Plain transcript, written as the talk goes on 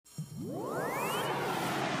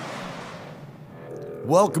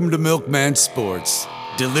Welcome to Milkman Sports,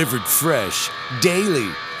 delivered fresh, daily,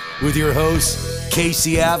 with your hosts,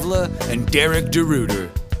 Casey Avila and Derek DeRuiter.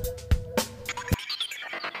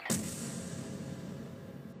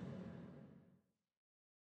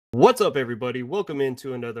 What's up, everybody? Welcome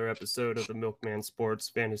into another episode of the Milkman Sports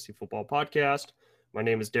Fantasy Football Podcast. My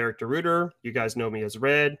name is Derek DeRuiter. You guys know me as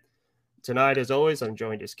Red. Tonight, as always, I'm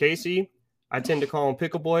joined as Casey. I tend to call him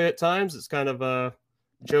Pickle Boy at times. It's kind of a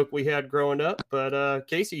joke we had growing up. But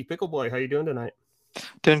Casey, Pickle Boy, how you doing tonight?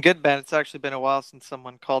 Doing good, Ben. It's actually been a while since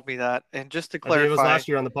someone called me that. And just to I think clarify, it was last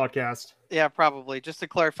year on the podcast. Yeah, probably. Just to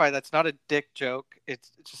clarify, that's not a dick joke. It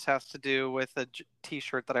just has to do with a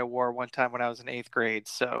T-shirt that I wore one time when I was in 8th grade.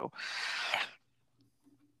 So,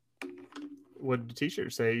 What did the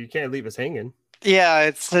T-shirt say? You can't leave us hanging. yeah,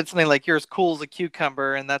 it's something like "You're as cool as a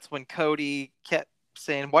cucumber," and that's when Cody kept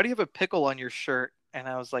saying, "Why do you have a pickle on your shirt?" And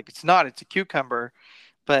I was like, "It's not. It's a cucumber."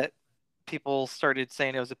 But people started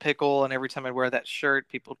saying it was a pickle, and every time I'd wear that shirt,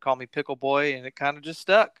 people would call me Pickle Boy, and it kind of just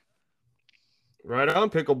stuck. Right on,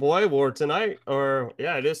 Pickle Boy. Or tonight,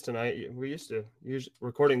 it is tonight. We used to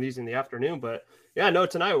recording these in the afternoon, but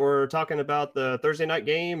tonight we're talking about the Thursday night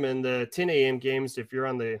game and the 10 a.m. games if you're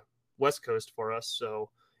on the West Coast for us.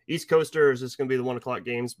 So East Coasters, it's going to be the 1 o'clock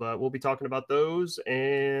games, but we'll be talking about those.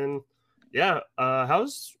 And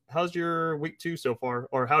how's your week 2 so far,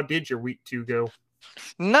 or how did your week 2 go?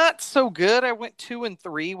 Not so good. I went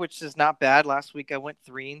 2-3, which is not bad. Last week I went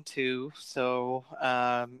 3-2. So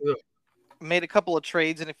made a couple of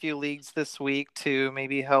trades in a few leagues this week to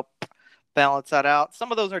maybe help balance that out.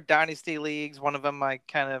 Some of those are dynasty leagues. One of them I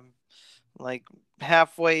kind of like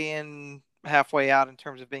halfway in, halfway out in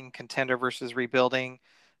terms of being contender versus rebuilding.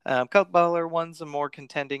 A couple other ones I'm more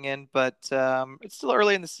contending in, but it's still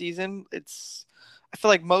early in the season. I feel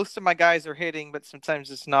like most of my guys are hitting, but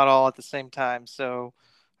sometimes it's not all at the same time. So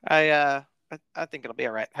I think it'll be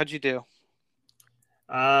all right. How'd you do?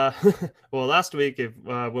 Well, last week,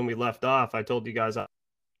 when we left off, I told you guys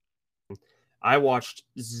I watched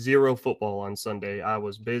zero football on Sunday. I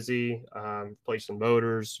was busy, placing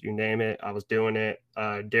motors, you name it. I was doing it.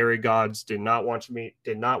 Dairy Gods did not want me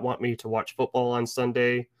to watch football on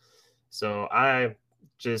Sunday, so I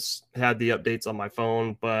just had the updates on my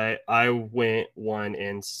phone. But I went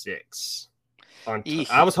 1-6.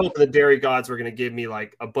 I was hoping the Dairy Gods were going to give me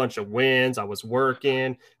like a bunch of wins. I was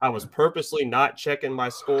working. I was purposely not checking my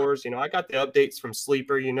scores. I got the updates from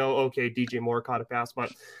Sleeper. Okay, DJ Moore caught a pass,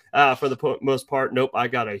 but for the most part, nope. I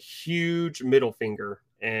got a huge middle finger,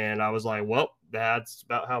 and I was like, well, that's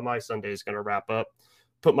about how my Sunday is going to wrap up.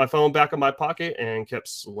 Put my phone back in my pocket and kept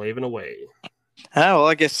slaving away. Oh, well,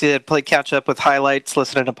 I guess you did play catch up with highlights,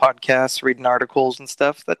 listening to podcasts, reading articles and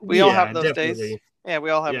stuff. That we all have those days. Yeah, we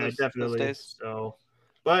all have those days. So,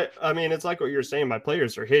 but I mean, it's like what you're saying. My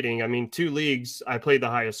players are hitting. I mean, 2 leagues, I played the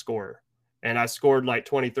highest score, and I scored like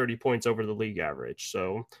 20, 30 points over the league average.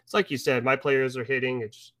 So it's like you said, my players are hitting.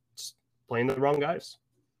 It's playing the wrong guys.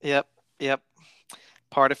 Yep.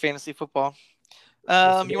 Part of fantasy football.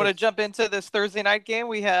 You want to jump into this Thursday night game?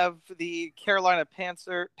 We have the Carolina Panthers.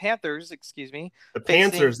 The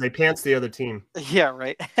Panthers, they pants the other team. Yeah,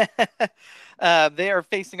 right. They are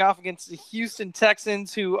facing off against the Houston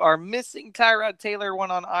Texans, who are missing Tyrod Taylor,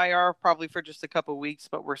 one on IR, probably for just a couple weeks,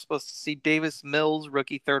 but we're supposed to see Davis Mills,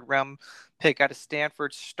 rookie 3rd-round pick out of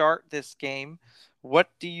Stanford, start this game.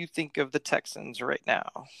 What do you think of the Texans right now?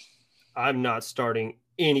 I'm not starting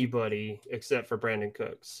anybody except for Brandon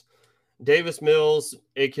Cooks. Davis Mills,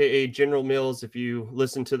 a.k.a. General Mills, if you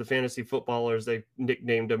listen to the fantasy footballers, they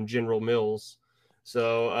nicknamed him General Mills.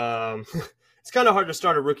 So it's kind of hard to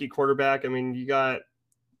start a rookie quarterback. I mean, you got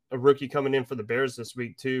a rookie coming in for the Bears this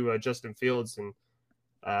week too, Justin Fields, and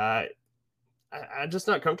I'm just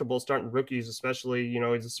not comfortable starting rookies, especially,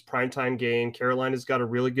 it's a primetime game. Carolina's got a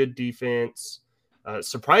really good defense,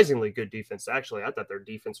 surprisingly good defense. Actually, I thought their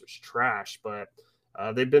defense was trash, but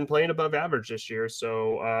they've been playing above average this year.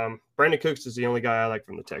 So Brandon Cooks is the only guy I like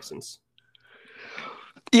from the Texans.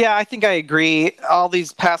 Yeah, I think I agree. All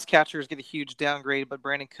these pass catchers get a huge downgrade, but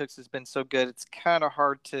Brandon Cooks has been so good, it's kind of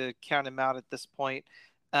hard to count him out at this point.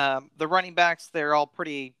 The running backs, they're all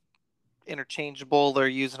pretty interchangeable. They're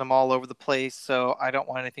using them all over the place, so I don't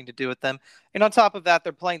want anything to do with them. And on top of that,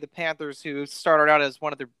 they're playing the Panthers, who started out as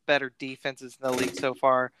one of their better defenses in the league so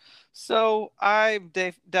far. So I'm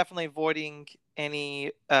definitely avoiding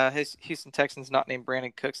any Houston Texans not named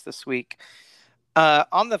Brandon Cooks this week.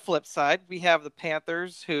 On the flip side, we have the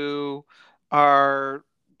Panthers, who are,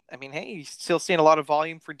 he's still seeing a lot of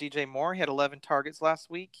volume for DJ Moore. He had 11 targets last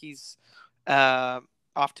week. He's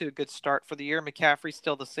off to a good start for the year. McCaffrey's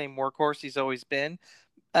still the same workhorse he's always been.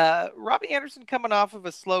 Robbie Anderson coming off of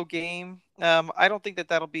a slow game. I don't think that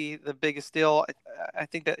that'll be the biggest deal. I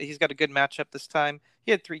think that he's got a good matchup this time.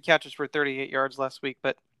 He had 3 catches for 38 yards last week,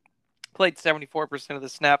 but played 74% of the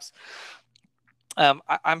snaps.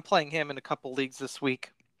 I'm playing him in a couple leagues this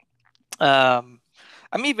week.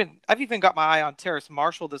 I've even got my eye on Terrace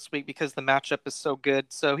Marshall this week because the matchup is so good.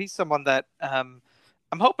 So he's someone that I'm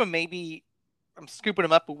hoping maybe I'm scooping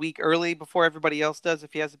him up a week early before everybody else does.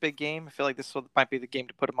 If he has a big game, I feel like this might be the game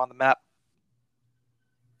to put him on the map.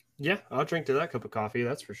 Yeah, I'll drink to that cup of coffee.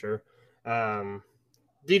 That's for sure.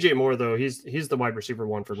 DJ Moore, though, he's the wide receiver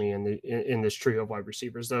one for me in this trio of wide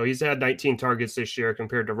receivers. Though he's had 19 targets this year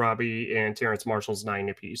compared to Robbie and Terrence Marshall's 9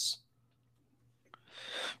 apiece.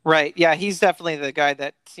 Right. Yeah, he's definitely the guy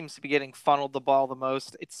that seems to be getting funneled the ball the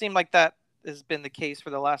most. It seemed like that has been the case for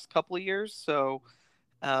the last couple of years. So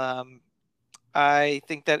I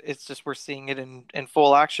think that it's just we're seeing it in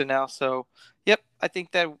full action now. So, yep, I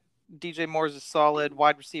think that DJ Moore is a solid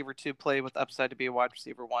wide receiver 2 play with upside to be a wide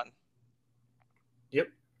receiver 1. Yep.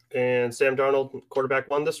 And Sam Darnold, quarterback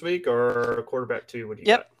 1 this week or quarterback 2? What do you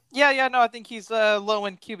got? Yeah. No, I think he's low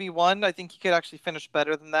in QB1. I think he could actually finish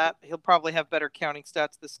better than that. He'll probably have better counting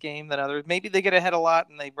stats this game than others. Maybe they get ahead a lot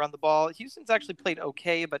and they run the ball. Houston's actually played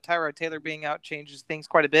okay, but Tyrod Taylor being out changes things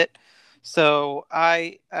quite a bit. So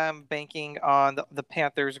I am banking on the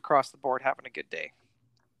Panthers across the board having a good day.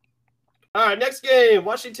 All right, next game,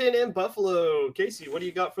 Washington and Buffalo. Casey, what do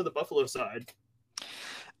you got for the Buffalo side?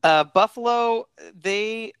 Buffalo,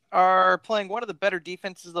 they are playing one of the better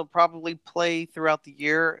defenses they'll probably play throughout the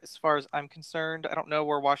year, as far as I'm concerned. I don't know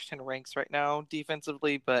where Washington ranks right now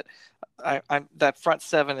defensively, but I'm that front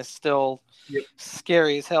 7 is still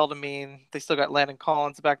scary as hell to me. They still got Landon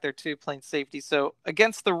Collins back there too, playing safety. So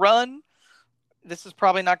against the run, this is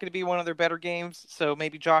probably not going to be one of their better games. So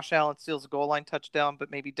maybe Josh Allen steals a goal line touchdown, but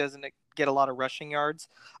maybe doesn't get a lot of rushing yards.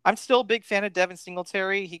 I'm still a big fan of Devin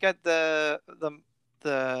Singletary. He got the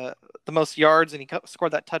most yards and he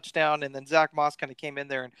scored that touchdown, and then Zach Moss kind of came in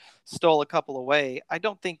there and stole a couple away. I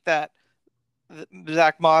don't think that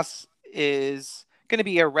Zach Moss is going to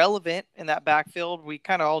be irrelevant in that backfield. We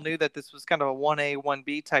kind of all knew that this was kind of a 1A,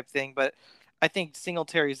 1B type thing, but I think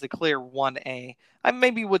Singletary is the clear 1A.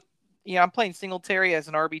 I'm playing Singletary as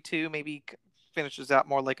an RB2, maybe finishes out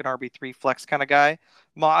more like an RB3 flex kind of guy.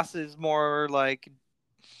 Moss is more like,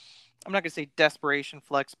 I'm not going to say desperation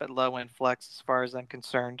flex, but low end flex as far as I'm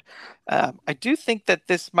concerned. I do think that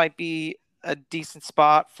this might be a decent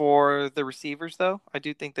spot for the receivers, though. I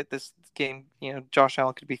do think that this game, Josh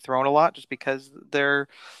Allen could be thrown a lot just because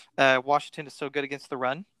Washington is so good against the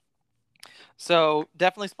run. So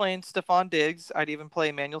definitely playing Stephon Diggs. I'd even play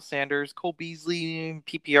Emmanuel Sanders, Cole Beasley,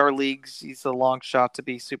 PPR leagues. He's a long shot to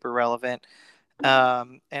be super relevant.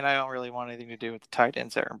 And I don't really want anything to do with the tight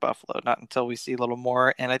ends there in Buffalo, not until we see a little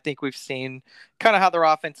more. And I think we've seen kind of how their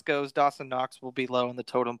offense goes. Dawson Knox will be low in the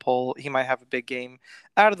totem pole. He might have a big game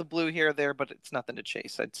out of the blue here or there, but it's nothing to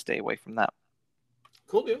chase. I'd stay away from that.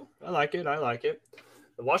 Cool deal. I like it.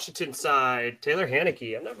 The Washington side, Taylor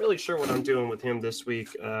Heinicke. I'm not really sure what I'm doing with him this week.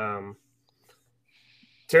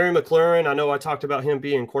 Terry McLaurin, I know I talked about him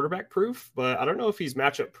being quarterback proof, but I don't know if he's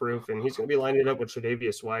matchup proof, and he's going to be lining up with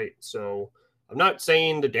Tre'Davious White. So I'm not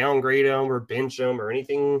saying to downgrade him or bench him or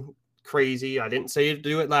anything crazy. I didn't say to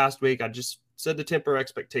do it last week. I just said to temper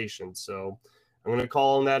expectations. So I'm going to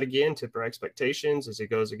call on that again, temper expectations as he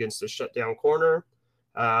goes against the shutdown corner.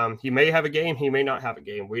 He may have a game. He may not have a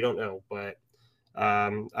game. We don't know, but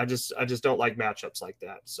I just don't like matchups like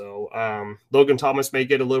that. So Logan Thomas may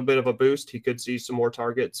get a little bit of a boost. He could see some more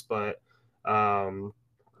targets, but I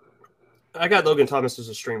got Logan Thomas as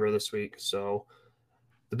a streamer this week. So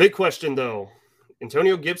the big question, though,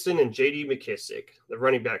 Antonio Gibson and J.D. McKissic, the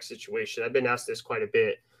running back situation. I've been asked this quite a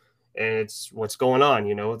bit, and it's what's going on.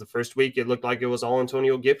 The first week it looked like it was all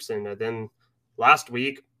Antonio Gibson, and then last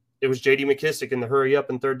week it was J.D. McKissic in the hurry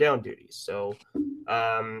up and third down duties. So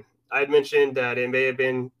I had mentioned that it may have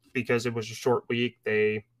been because it was a short week.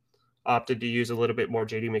 They opted to use a little bit more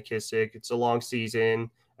J.D. McKissic. It's a long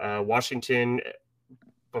season. Washington,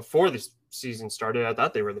 before this season started, I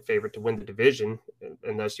thought they were the favorite to win the division,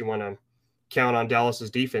 unless you want to count on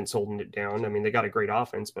Dallas's defense holding it down. I mean, they got a great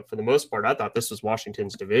offense, but for the most part, I thought this was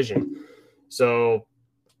Washington's division. So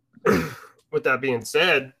with that being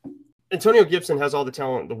said, Antonio Gibson has all the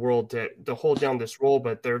talent in the world to hold down this role,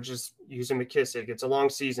 but they're just using McKissic. It's a long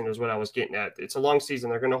season is what I was getting at. It's a long season.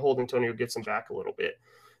 They're going to hold Antonio Gibson back a little bit.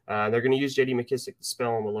 They're going to use J.D. McKissic to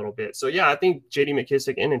spell him a little bit. So, yeah, I think J.D.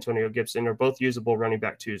 McKissic and Antonio Gibson are both usable running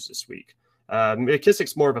back twos this week.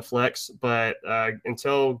 McKissic's more of a flex, but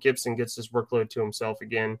until Gibson gets his workload to himself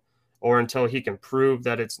again, or until he can prove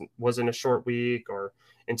that it wasn't a short week, or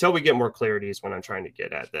until we get more clarity is when I'm trying to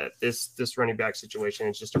get at that. This running back situation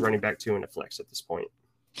is just a running back 2 and a flex at this point.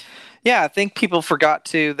 Yeah, I think people forgot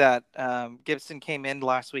too that Gibson came in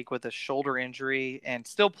last week with a shoulder injury and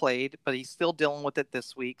still played, but he's still dealing with it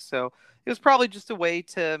this week. So it was probably just a way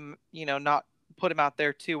to, not put him out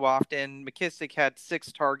there too often. McKissick had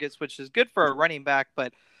 6 targets, which is good for a running back,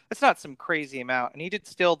 but it's not some crazy amount. And he did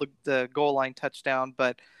steal the goal line touchdown,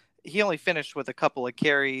 but he only finished with a couple of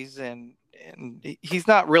carries, and he's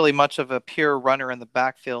not really much of a pure runner in the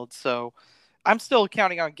backfield. So I'm still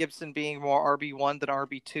counting on Gibson being more RB1 than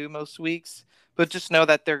RB2 most weeks, but just know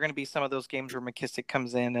that there are going to be some of those games where McKissick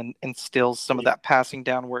comes in and steals some of that passing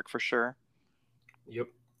down work for sure. Yep.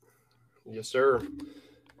 Yes, sir.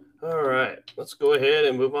 All right, let's go ahead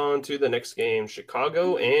and move on to the next game,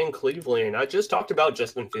 Chicago and Cleveland. I just talked about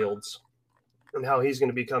Justin Fields and how he's going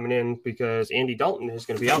to be coming in because Andy Dalton is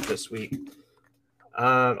going to be out this week.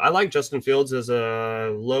 I like Justin Fields as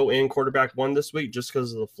a low-end quarterback 1 this week just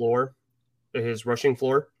because of the floor, his rushing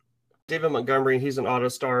floor. David Montgomery, he's an auto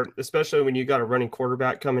start, especially when you got a running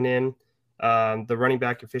quarterback coming in. The running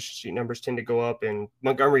back efficiency numbers tend to go up, and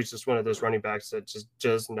Montgomery is just one of those running backs that just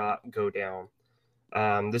does not go down.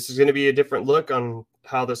 This is going to be a different look on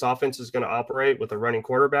how this offense is going to operate with a running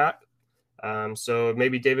quarterback. So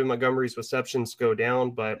maybe David Montgomery's receptions go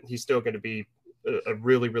down, but he's still going to be a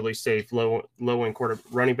really, really safe low-end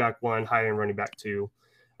running back 1, high-end running back 2.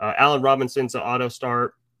 Allen Robinson's an auto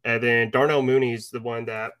start. And then Darnell Mooney's the one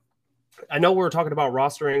that I know we're talking about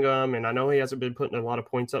rostering him, and I know he hasn't been putting a lot of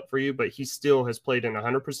points up for you, but he still has played in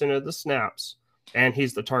 100% of the snaps, and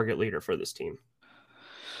he's the target leader for this team.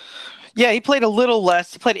 Yeah, he played a little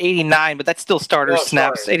less. He played 89, but that's still starter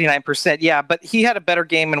snaps, 89%. Yeah, but he had a better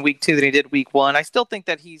game in week 2 than he did week 1. I still think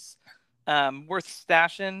that he's worth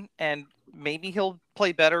stashing, and maybe he'll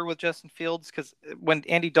play better with Justin Fields because when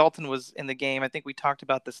Andy Dalton was in the game, I think we talked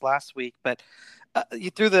about this last week, but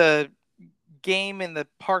through the game in the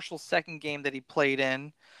partial second game that he played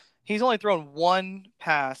in, he's only thrown 1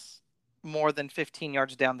 pass more than 15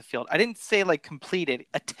 yards down the field. I didn't say like completed,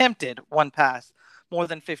 attempted 1 pass more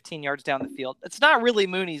than 15 yards down the field. It's not really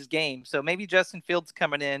Mooney's game. So maybe Justin Fields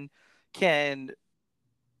coming in can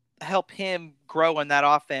help him grow in that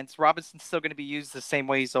offense. Robinson's still going to be used the same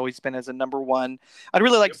way he's always been as a number 1. I'd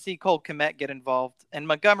really like to see Cole Kmet get involved. And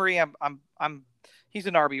Montgomery, he's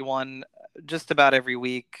an RB1 just about every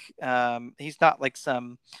week. He's not like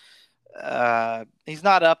he's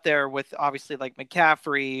not up there with obviously like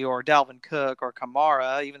McCaffrey or Dalvin Cook or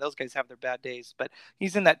Kamara. Even those guys have their bad days, but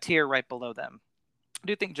he's in that tier right below them. I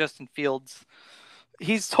do think Justin Fields,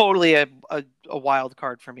 he's totally a wild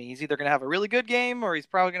card for me. He's either going to have a really good game or he's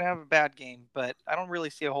probably going to have a bad game, but I don't really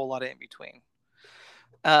see a whole lot of in between.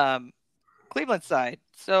 Cleveland side.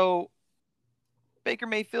 So Baker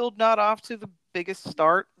Mayfield not off to the biggest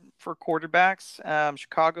start for quarterbacks.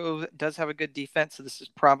 Chicago does have a good defense, so this is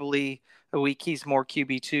probably a week he's more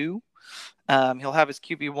QB2. He'll have his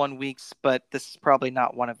QB1 weeks, but this is probably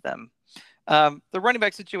not one of them. The running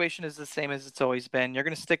back situation is the same as it's always been. You're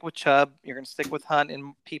going to stick with Chubb. You're going to stick with Hunt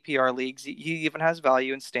in PPR leagues. He even has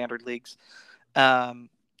value in standard leagues.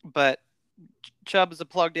 But Chubb is a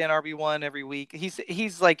plugged-in RB1 every week.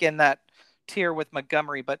 He's like in that tier with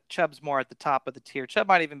Montgomery, but Chubb's more at the top of the tier. Chubb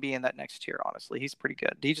might even be in that next tier, honestly. He's pretty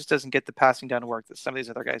good. He just doesn't get the passing down to work that some of these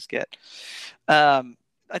other guys get.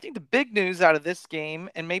 I think the big news out of this game,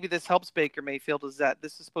 and maybe this helps Baker Mayfield, is that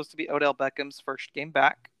this is supposed to be Odell Beckham's first game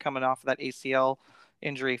back, coming off of that ACL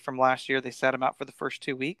injury from last year. They sat him out for the first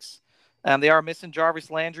 2 weeks. They are missing Jarvis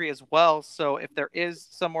Landry as well, so if there is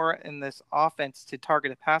somewhere in this offense to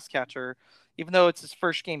target a pass catcher, even though it's his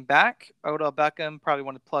first game back, Odell Beckham probably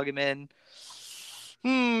want to plug him in.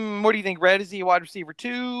 What do you think, Red? Is he a wide receiver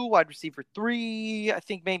 2, wide receiver 3? I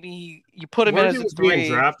think maybe you put him in as a 3.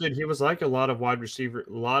 Being drafted, he was like a lot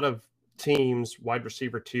of teams, wide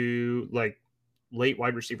receiver 2, like late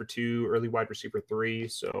wide receiver 2, early wide receiver 3.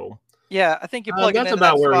 So yeah, I think you plug him in. That's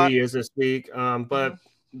about where he is this week. But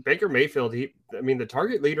Baker Mayfield, the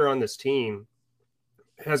target leader on this team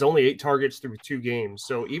has only 8 targets through 2 games.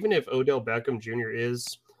 So even if Odell Beckham Jr.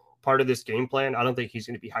 is part of this game plan, I don't think he's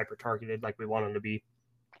going to be hyper targeted like we want him to be.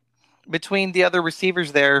 Between the other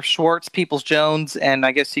receivers there, Schwartz, Peoples-Jones, and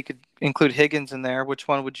I guess you could include Higgins in there, which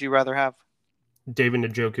one would you rather have? David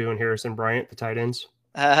Njoku and Harrison Bryant, the tight ends.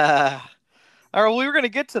 All right, well, we were going to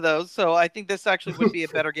get to those, so I think this actually would be a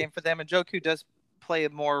better game for them. And Njoku does play a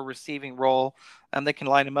more receiving role, and they can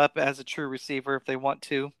line him up as a true receiver if they want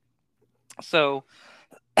to. So,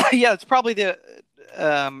 yeah, it's probably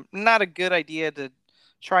not a good idea to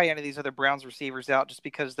try any of these other Browns receivers out just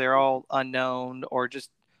because they're all unknown or just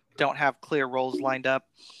don't have clear roles lined up.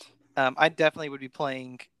 I definitely would be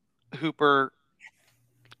playing Hooper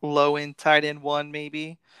low end tight end 1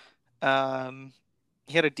 maybe. He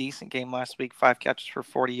had a decent game last week, 5 catches for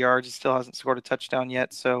 40 yards. He still hasn't scored a touchdown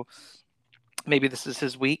yet, so maybe this is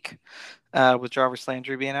his week with Jarvis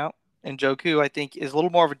Landry being out. And Njoku, I think, is a little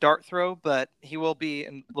more of a dart throw, but he will be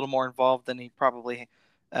a little more involved than he probably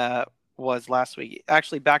was last week.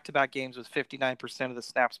 Actually, back-to-back games with 59% of the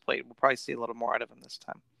snaps played. We'll probably see a little more out of him this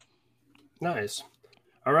time. Nice.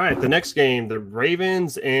 All right, the next game, the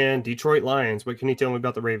Ravens and Detroit Lions. What can you tell me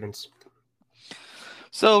about the Ravens?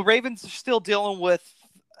 So Ravens are still dealing with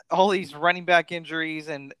all these running back injuries,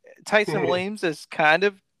 and Tyson Williams has kind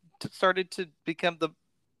of started to become the,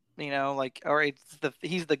 all right,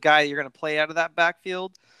 he's the guy you're going to play out of that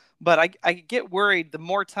backfield. But I get worried the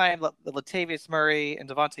more time the Latavius Murray and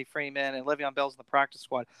Devontae Freeman and Le'Veon Bell's in the practice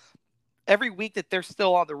squad, every week that they're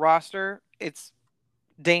still on the roster, it's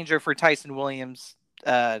danger for Tyson Williams'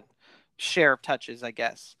 share of touches, I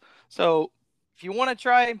guess. So if you want to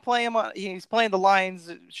try and play him, he's playing the Lions.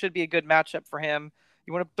 It should be a good matchup for him.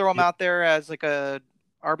 You want to throw him out there as like a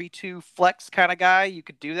RB2 flex kind of guy, you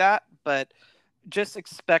could do that, but just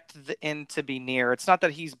expect the end to be near. It's not that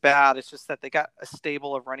he's bad. It's just that they got a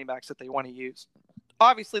stable of running backs that they want to use.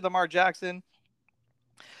 Obviously, Lamar Jackson,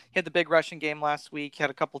 he had the big rushing game last week. He had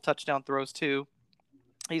a couple touchdown throws too.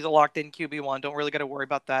 He's a locked-in QB1. Don't really got to worry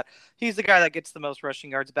about that. He's the guy that gets the most rushing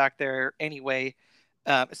yards back there anyway,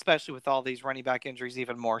 especially with all these running back injuries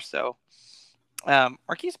even more so.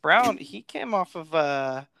 Marquise Brown, he came off of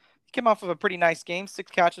a pretty nice game,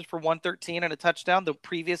 6 catches for 113 and a touchdown the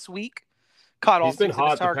previous week. Caught all 6 of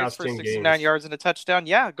his targets for 69 yards and a touchdown.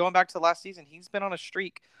 Yeah, going back to last season, he's been on a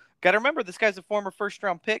streak. Got to remember, this guy's a former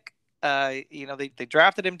first-round pick. They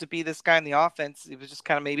drafted him to be this guy in the offense. It was just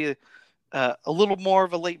kind of maybe a little more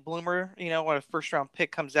of a late bloomer. When a first-round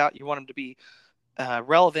pick comes out, you want him to be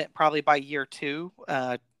relevant probably by year 2.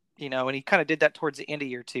 And he kind of did that towards the end of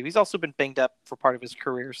year 2. He's also been banged up for part of his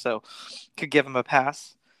career, so could give him a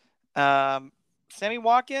pass. Sammy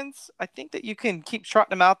Watkins, I think that you can keep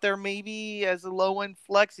trotting him out there maybe as a low-end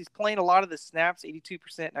flex. He's playing a lot of the snaps,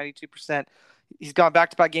 82%, 92%. He's gone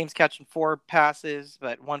back-to-back games catching 4 passes,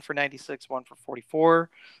 but 1 for 96, 1 for 44.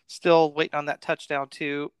 Still waiting on that touchdown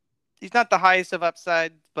too. He's not the highest of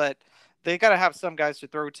upside, but they got to have some guys to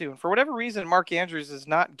throw to. And for whatever reason, Mark Andrews is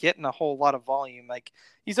not getting a whole lot of volume. Like,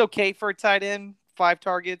 he's okay for a tight end, 5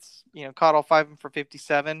 targets, caught all 5 of them for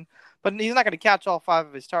 57. But he's not going to catch all 5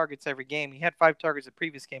 of his targets every game. He had 5 targets the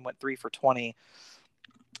previous game, went 3 for 20.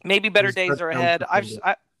 Maybe better days are ahead.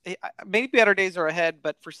 Maybe better days are ahead,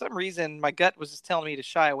 but for some reason, my gut was just telling me to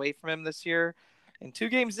shy away from him this year. And 2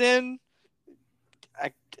 games in,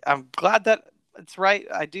 I'm glad that it's right.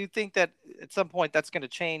 I do think that at some point that's going to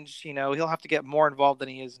change. He'll have to get more involved than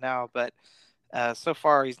he is now, but so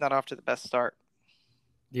far he's not off to the best start.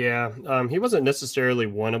 Yeah, he wasn't necessarily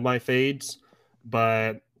one of my fades,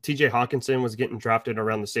 but TJ Hawkinson was getting drafted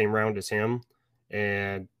around the same round as him,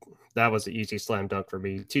 and that was an easy slam dunk for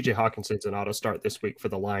me. TJ Hawkinson's an auto start this week for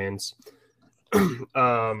the Lions.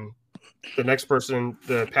 The next person,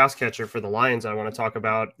 the pass catcher for the Lions I want to talk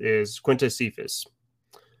about is Quintez Cephus.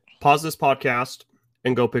 Pause this podcast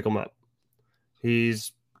and go pick him up.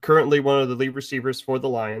 He's currently one of the lead receivers for the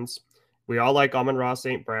Lions. We all like Amon-Ra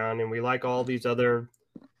St. Brown, and we like all these other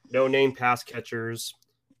no-name pass catchers.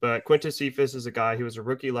 But Quintez Cephus is a guy who was a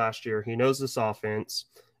rookie last year. He knows this offense,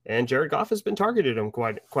 and Jared Goff has been targeted him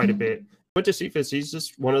quite a bit. Quintez Cephus, he's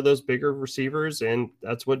just one of those bigger receivers, and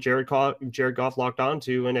that's what Jared Goff locked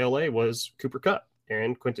onto in LA was Cooper Kupp.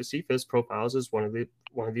 And Quintez Cephus profiles as one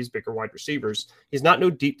of these bigger wide receivers. He's not no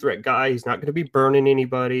deep threat guy. He's not going to be burning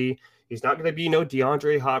anybody. He's not going to be no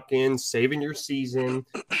DeAndre Hopkins saving your season.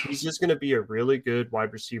 He's just going to be a really good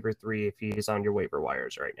wide receiver 3 if he is on your waiver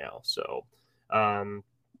wires right now. So,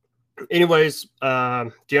 anyways,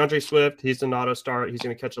 DeAndre Swift, he's an auto start. He's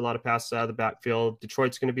going to catch a lot of passes out of the backfield.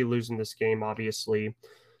 Detroit's going to be losing this game, obviously.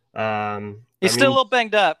 He's still a little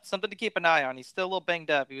banged up. Something to keep an eye on. He's still a little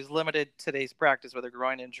banged up. He was limited today's practice with a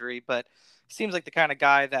groin injury, but seems like the kind of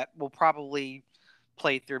guy that will probably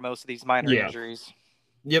play through most of these minor injuries.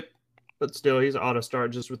 Yep. But still, he's an auto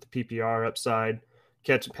start just with the PPR upside.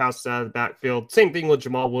 Catching passes out of the backfield. Same thing with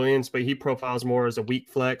Jamal Williams, but he profiles more as a weak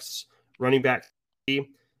flex running back.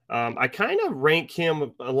 I kind of rank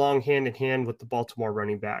him along hand in hand with the Baltimore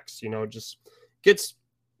running backs. Just gets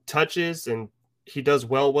touches and he does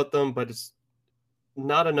well with them, but it's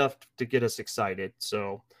not enough to get us excited.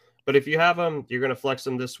 So, but if you have him, you're going to flex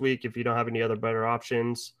him this week if you don't have any other better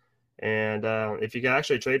options. And if you can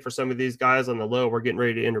actually trade for some of these guys on the low, we're getting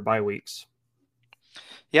ready to enter bye weeks.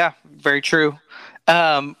 Yeah, very true.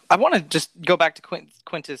 I want to just go back to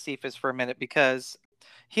Quintez Cephas for a minute because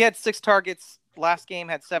he had 6 targets last game,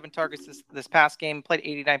 had 7 targets this past game, played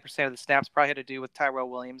 89% of the snaps. Probably had to do with Tyrell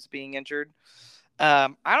Williams being injured. I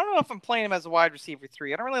don't know if I'm playing him as a wide receiver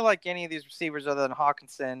 3. I don't really like any of these receivers other than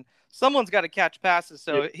Hawkinson. Someone's got to catch passes,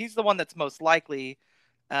 so he's the one that's most likely.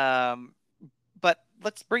 But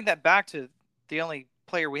let's bring that back to the only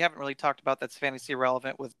player we haven't really talked about that's fantasy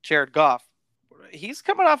relevant with Jared Goff. He's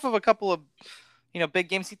coming off of a couple of big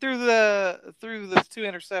games. He threw the 2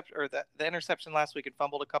 interceptions, or the interception last week, and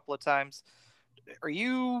fumbled a couple of times.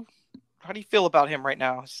 How do you feel about him right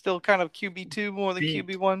now? Still kind of QB2 more than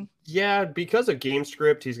QB1? Yeah, because of game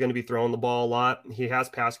script, he's going to be throwing the ball a lot. He has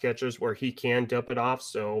pass catchers where he can dump it off,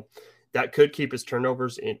 so that could keep his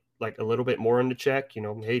turnovers in like a little bit more into check.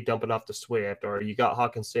 Hey, dump it off to Swift, or you got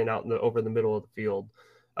Hawkinson out over the middle of the field.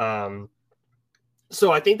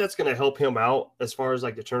 So I think that's going to help him out as far as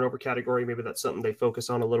like the turnover category. Maybe that's something they focus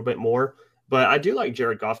on a little bit more. But I do like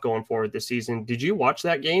Jared Goff going forward this season. Did you watch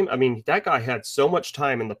that game? I mean, that guy had so much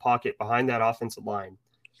time in the pocket behind that offensive line.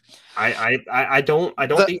 I don't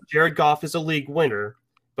think Jared Goff is a league winner,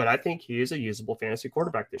 but I think he is a usable fantasy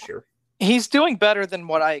quarterback this year. He's doing better than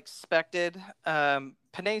what I expected.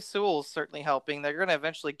 Penei Sewell's certainly helping. They're going to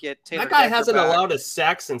eventually get Taylor. That guy Decker hasn't back. allowed a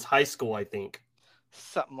sack since high school, I think.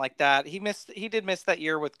 Something like that. He did miss that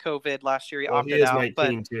year with COVID last year. He opted he is out.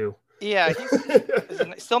 19 too. Yeah,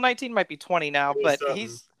 he's still 19, might be 20 now, but I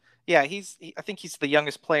think he's the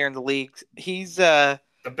youngest player in the league. The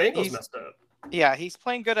Bengals messed up. Yeah, he's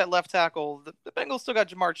playing good at left tackle. The Bengals still got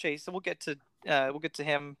Jamar Chase, so we'll get to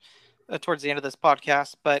him towards the end of this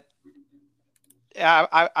podcast. But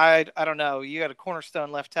I don't know. You got a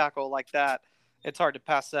cornerstone left tackle like that, it's hard to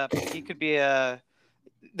pass up. He could be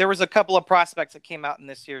there was a couple of prospects that came out in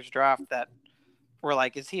this year's draft that were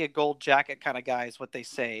like, is he a gold jacket kind of guy is what they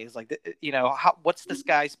say. Is like, what's this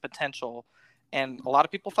guy's potential? And a lot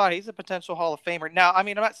of people thought he's a potential Hall of Famer. Now, I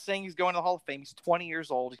mean, I'm not saying he's going to the Hall of Fame. He's 20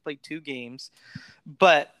 years old. He's played 2 games.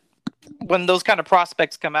 But when those kind of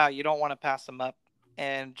prospects come out, you don't want to pass them up.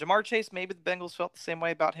 And Jamar Chase, maybe the Bengals felt the same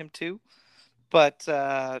way about him too. But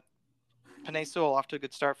Penei Sewell off to a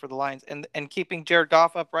good start for the Lions. And keeping Jared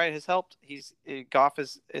Goff upright has helped. Goff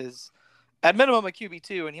is at minimum a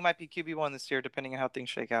QB2, and he might be QB1 this year, depending on how things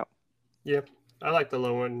shake out. Yeah, I like the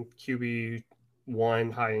low end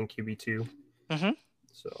QB1, high end QB2. Mm-hmm.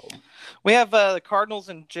 So we have the Cardinals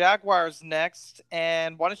and Jaguars next.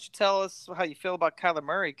 And why don't you tell us how you feel about Kyler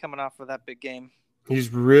Murray coming off of that big game? He's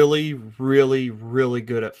really, really, really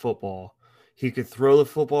good at football. He could throw the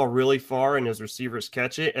football really far and his receivers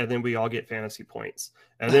catch it, and then we all get fantasy points.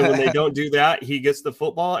 And then when they don't do that, he gets the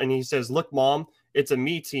football and he says, look, Mom, it's a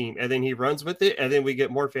me team. And then he runs with it, and then we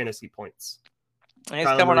get more fantasy points. He's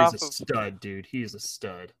coming off a stud, dude. He's a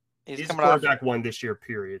stud. He's coming quarterback 1 this year,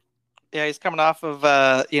 period. Yeah, he's coming off of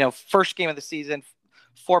first game of the season,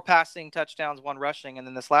 4 passing touchdowns, 1 rushing, and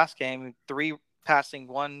then this last game, 3 passing,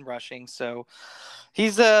 1 rushing. So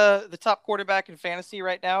he's the top quarterback in fantasy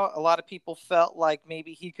right now. A lot of people felt like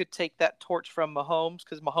maybe he could take that torch from Mahomes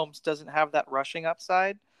because Mahomes doesn't have that rushing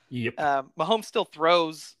upside. Yep. Mahomes still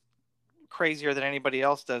throws crazier than anybody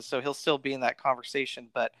else does, so he'll still be in that conversation.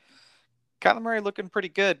 But Kyler Murray looking pretty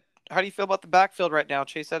good. How do you feel about the backfield right now?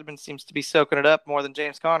 Chase Edmonds seems to be soaking it up more than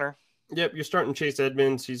James Conner. Yep, you're starting Chase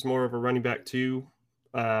Edmonds. He's more of a running back too.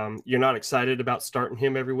 You're not excited about starting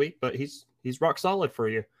him every week, but he's rock solid for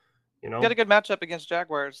you. Got a good matchup against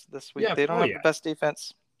Jaguars this week. They don't have the best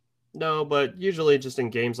defense. No, but usually just in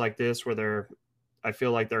games like this where I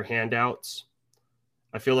feel like they're handouts.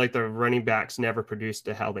 I feel like the running backs never produce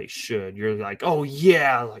to how they should. You're like, oh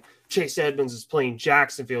yeah, like Chase Edmonds is playing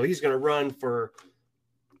Jacksonville. He's going to run for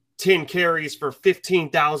 10 carries for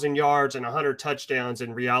 15,000 yards and 100 touchdowns.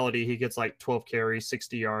 In reality, he gets like 12 carries,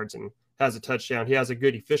 60 yards, and has a touchdown. He has a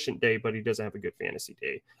good efficient day, but he doesn't have a good fantasy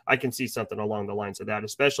day. I can see something along the lines of that,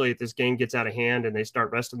 especially if this game gets out of hand and they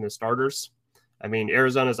start resting the starters. I mean,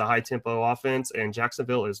 Arizona is a high tempo offense and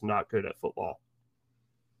Jacksonville is not good at football.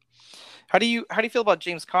 How do you feel about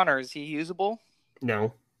James Conner? Is he usable?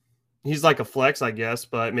 No. He's like a flex, I guess,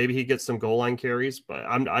 but maybe he gets some goal line carries, but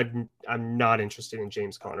I'm not interested in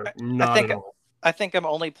James Conner. At all. I think I'm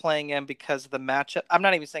only playing him because of the matchup. I'm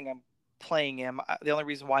not even saying I'm playing him. The only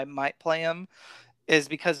reason why I might play him is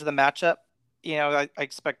because of the matchup. I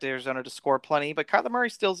expect Arizona to score plenty, but Kyler Murray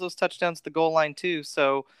steals those touchdowns at the goal line too.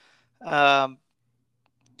 So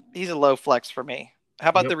he's a low flex for me.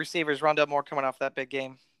 How about the receivers? Rondale Moore coming off that big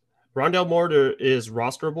game. Rondale Moore is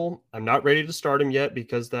rosterable. I'm not ready to start him yet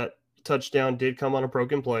because that touchdown did come on a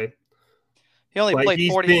broken play. He only But played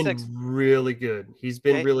he's 46. been really good. He's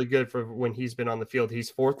been Hey. really good for when he's been on the field. He's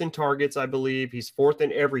fourth in targets, I believe. He's fourth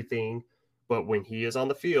in everything. But when he is on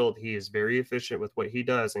the field, he is very efficient with what he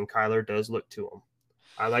does, and Kyler does look to him.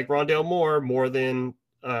 I like Rondale Moore more than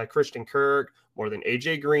Christian Kirk, more than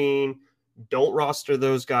A.J. Green. Don't roster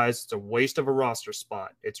those guys. It's a waste of a roster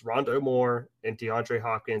spot. It's Rondale Moore and DeAndre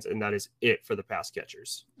Hopkins, and that is it for the pass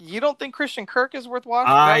catchers. You don't think Christian Kirk is worth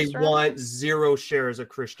I rostering? want 0 shares of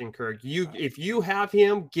Christian Kirk. If you have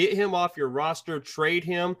him, get him off your roster, trade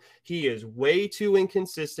him. He is way too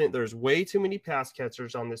inconsistent. There's way too many pass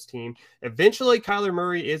catchers on this team. Eventually, Kyler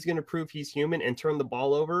Murray is going to prove he's human and turn the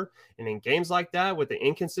ball over. And in games like that with an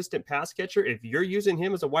inconsistent pass catcher, if you're using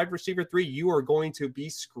him as a wide receiver 3, you are going to be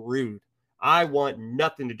screwed. I want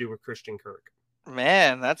nothing to do with Christian Kirk.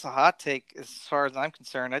 Man, that's a hot take as far as I'm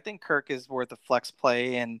concerned. I think Kirk is worth a flex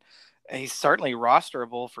play, and he's certainly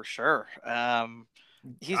rosterable for sure.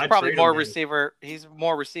 He's probably more receiver. He's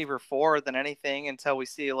more receiver 4 than anything until we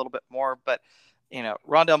see a little bit more. But,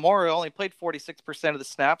 Rondale Moore only played 46% of the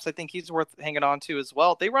snaps. I think he's worth hanging on to as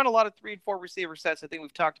well. They run a lot of 3 and 4 receiver sets. I think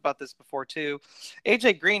we've talked about this before too.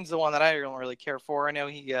 AJ Green's the one that I don't really care for. I know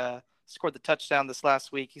he scored the touchdown this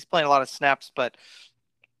last week. He's playing a lot of snaps, but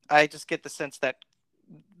I just get the sense that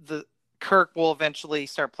the Kirk will eventually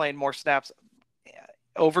start playing more snaps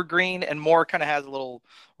over Green, and Moore kind of has a little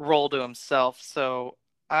role to himself. So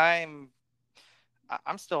I'm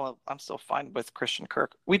still fine with Christian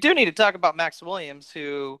Kirk. We do need to talk about Max Williams,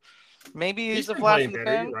 who maybe is a flash in the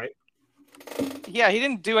pan. Right? Yeah, he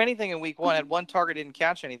didn't do anything in week 1. Had 1 target, didn't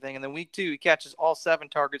catch anything, and then week 2 he catches all 7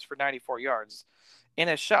 targets for 94 yards. In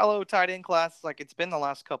a shallow tight end class like it's been the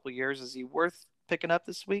last couple of years, is he worth picking up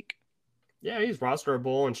this week? Yeah, he's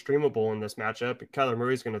rosterable and streamable in this matchup. Kyler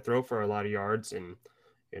Murray's going to throw for a lot of yards, and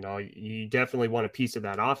you definitely want a piece of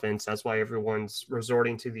that offense. That's why everyone's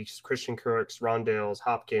resorting to these Christian Kirks, Rondales,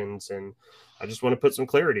 Hopkins, and I just want to put some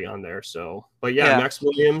clarity on there. So, but yeah. Max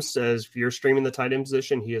Williams says if you're streaming the tight end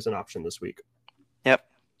position, he is an option this week. Yep.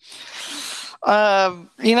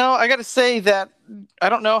 I got to say that I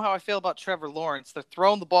don't know how I feel about Trevor Lawrence. They're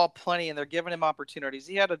throwing the ball plenty and they're giving him opportunities.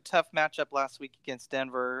 He had a tough matchup last week against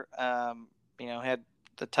Denver. Had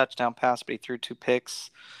the touchdown pass, but he threw 2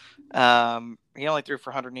 picks. He only threw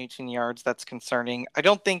for 118 yards. That's concerning. I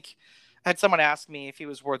had someone ask me if he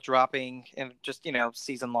was worth dropping in just,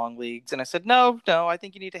 season-long leagues. And I said, no, I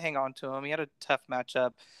think you need to hang on to him. He had a tough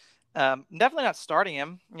matchup. Definitely not starting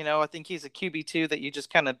him. I think he's a QB2 that you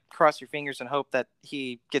just kind of cross your fingers and hope that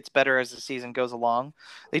he gets better as the season goes along.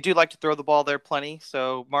 They do like to throw the ball there plenty.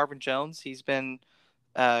 So Marvin Jones, he's been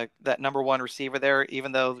that number 1 receiver there,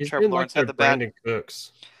 even though Trevor Lawrence had the bad.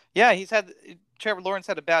 Cooks. Yeah, Trevor Lawrence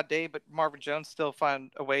had a bad day, but Marvin Jones still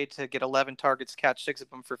found a way to get 11 targets, catch 6 of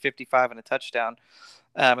them for 55 and a touchdown.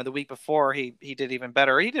 And the week before, he did even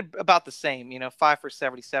better. He did about the same, 5 for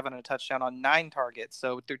 77 and a touchdown on 9 targets.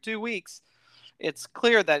 So through 2 weeks, it's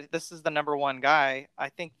clear that this is the number 1 guy. I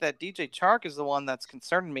think that DJ Chark is the one that's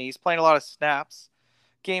concerning me. He's playing a lot of snaps.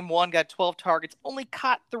 Game 1 got 12 targets, only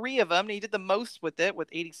caught 3 of them. And he did the most with it, with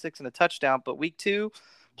 86 and a touchdown. But week 2,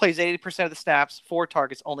 plays 80% of the snaps, 4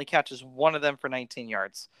 targets, only catches 1 of them for 19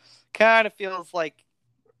 yards. Kind of feels like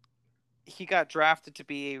he got drafted to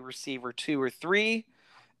be a receiver 2 or 3.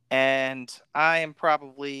 And I am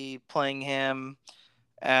probably playing him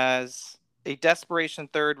as a desperation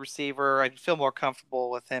 3rd receiver. I'd feel more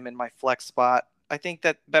comfortable with him in my flex spot. I think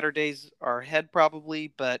that better days are ahead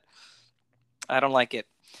probably, but I don't like it.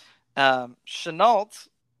 Chenault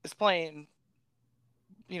is playing,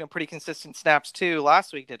 pretty consistent snaps too.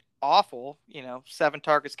 Last week did awful, 7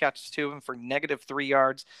 targets, catches 2 of them for -3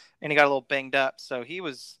 yards, and he got a little banged up. So he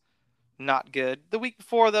was not good. The week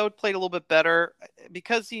before, though, played a little bit better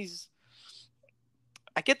because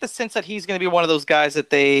I get the sense that he's going to be one of those guys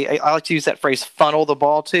that I like to use that phrase, funnel the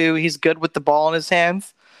ball to. He's good with the ball in his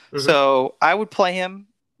hands. Mm-hmm. So I would play him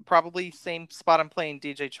probably same spot I'm playing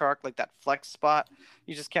DJ Chark, like that flex spot.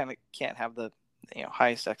 You just can't have the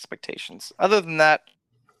highest expectations. Other than that,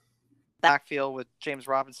 backfield with James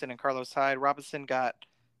Robinson and Carlos Hyde. Robinson got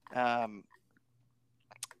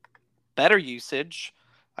better usage,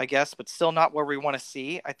 I guess, but still not where we want to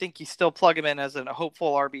see. I think you still plug him in as a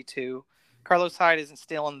hopeful RB2. Carlos Hyde isn't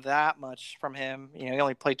stealing that much from him. He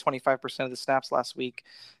only played 25% of the snaps last week,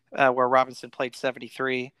 where Robinson played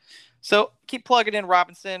 73. So keep plugging in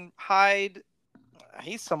Robinson. Hyde,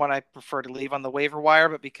 he's someone I prefer to leave on the waiver wire,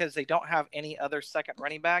 but because they don't have any other second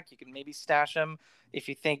running back, you can maybe stash him if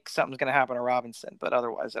you think something's going to happen to Robinson. But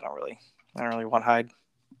otherwise, I don't really want Hyde.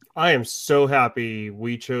 I am so happy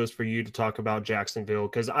we chose for you to talk about Jacksonville,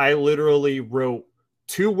 because I literally wrote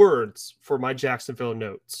 2 words for my Jacksonville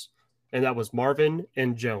notes. and that was Marvin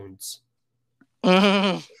and Jones.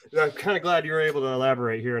 Mhm. I'm kind of glad you were able to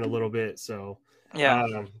elaborate here in a little bit. So,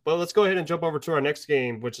 Yeah. but let's go ahead and jump over to our next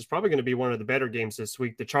game, which is probably going to be one of the better games this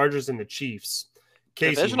week: the Chargers and the Chiefs.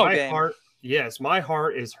 Casey, Divisional game. my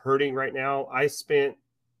heart is hurting right now. I spent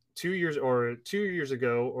 2 years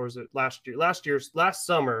ago, or is it last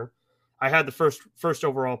summer, I had the first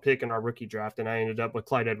overall pick in our rookie draft, and I ended up with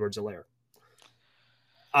Clyde Edwards-Helaire.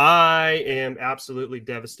 I am absolutely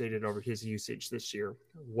devastated over his usage this year.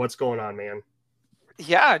 What's going on, man?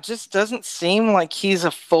 Yeah, it just doesn't seem like he's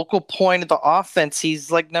a focal point of the offense. He's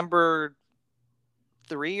like number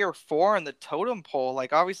 3 or 4 in the totem pole.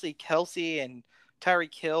 Like, obviously Kelce and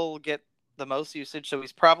Tyreek Hill get the most usage, so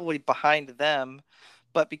he's probably behind them.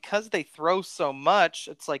 But because they throw so much,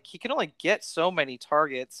 it's like he can only get so many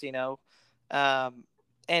targets, and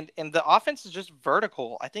the offense is just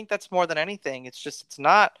vertical. I think that's more than anything. It's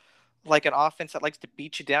not like an offense that likes to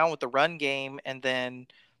beat you down with the run game and then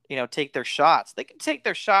take their shots. They can take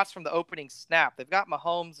their shots from the opening snap. They've got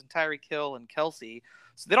Mahomes and Tyreek Hill and Kelce,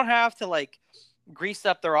 so they don't have to like grease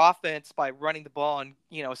up their offense by running the ball and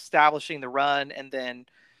establishing the run and then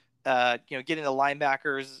getting the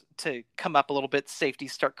linebackers to come up a little bit,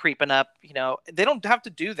 safeties start creeping up. They don't have to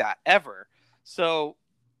do that ever. So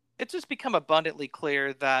it's just become abundantly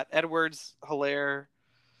clear that Edwards-Helaire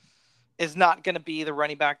is not going to be the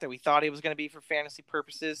running back that we thought he was going to be for fantasy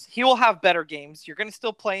purposes. He will have better games. You're going to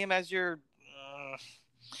still play him as your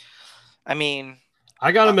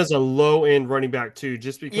I got him as a low-end running back too,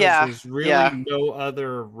 just because there's really no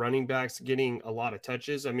other running backs getting a lot of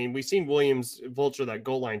touches. I mean, we've seen Williams vulture that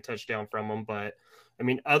goal line touchdown from him, but I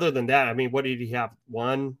mean, other than that, I mean, what did he have?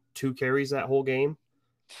 1-2 carries that whole game?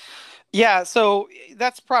 Yeah, so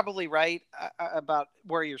that's probably right about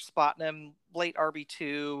where you're spotting him. Late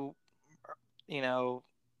RB2,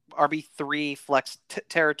 RB3 flex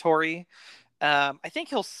territory. I think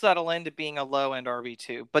he'll settle into being a low-end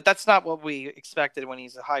RB2, but that's not what we expected when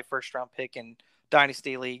he's a high first-round pick in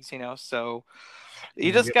dynasty leagues, So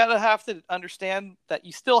you just have to understand that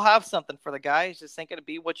you still have something for the guy. It's just ain't going to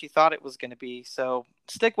be what you thought it was going to be. So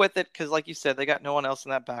stick with it because, like you said, they got no one else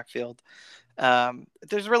in that backfield.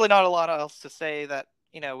 There's really not a lot else to say that,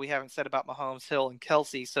 we haven't said about Mahomes, Hill, and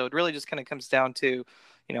Kelce. So it really just kind of comes down to,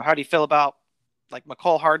 how do you feel about like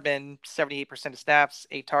McCall Hardman, 78% of snaps,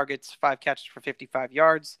 8 targets, 5 catches for 55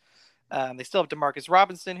 yards. They still have Demarcus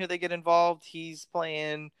Robinson, who they get involved. He's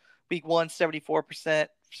playing week 1, 74%,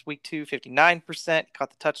 week 2, 59%, caught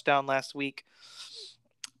the touchdown last week.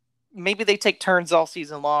 Maybe they take turns all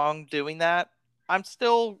season long doing that. I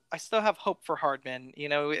still have hope for Hardman.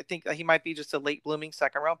 I think that he might be just a late blooming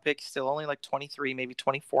second round pick. He's still only like 23, maybe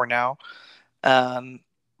 24 now.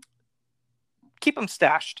 Keep him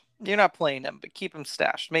stashed. You're not playing him, but keep him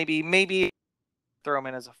stashed. Maybe throw him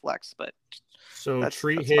in as a flex, but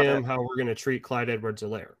treat him how we're going to treat Clyde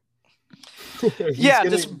Edwards-Helaire.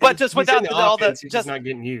 just without all the just not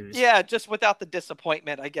getting used. Yeah, just without the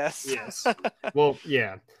disappointment, I guess. Yes. Well,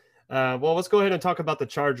 yeah. Well, let's go ahead and talk about the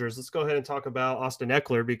Chargers. Let's go ahead and talk about Austin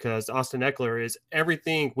Ekeler because Austin Ekeler is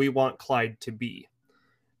everything we want Clyde to be.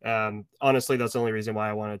 Honestly, that's the only reason why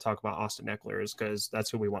I want to talk about Austin Ekeler is because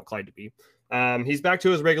that's who we want Clyde to be. He's back to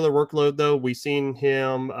his regular workload, though. We've seen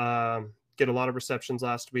him get a lot of receptions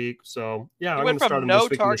last week. So, yeah, I'm going to start him this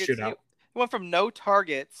week in the shootout. He went from no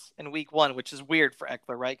targets in week 1, which is weird for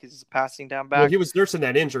Ekeler, right? Because he's a passing down back. Well, he was nursing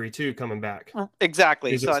that injury, too, coming back.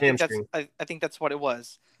 Exactly. So I think that's what it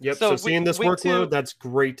was. Yep. So seeing this workload, that's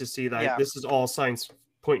great to see that. Yeah. This is all signs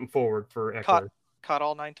pointing forward for Ekeler. Caught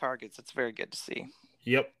all 9 targets. It's very good to see.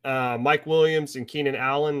 Yep. Mike Williams and Keenan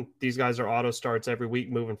Allen, these guys are auto starts every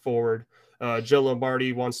week moving forward. Joe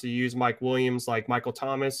Lombardi wants to use Mike Williams like Michael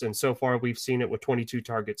Thomas, and so far we've seen it with 22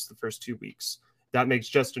 targets the first 2 weeks. That makes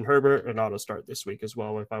Justin Herbert an auto start this week as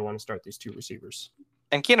well if I want to start these 2 receivers.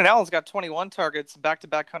 And Keenan Allen's got 21 targets,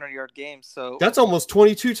 back-to-back 100-yard games. So that's almost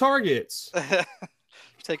 22 targets. You're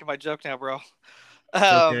taking my joke now, bro.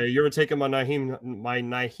 Okay, you were taking my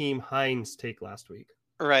Nyheim Hines take last week.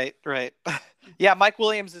 Right. Yeah, Mike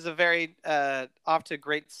Williams is a very off to a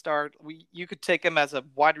great start. You could take him as a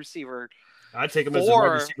wide receiver. I'd take him as a wide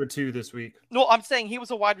receiver 2 this week. No, I'm saying he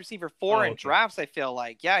was a wide receiver 4 in drafts, I feel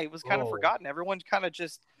like. Yeah, he was kind of forgotten. Everyone kind of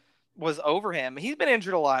just was over him. He's been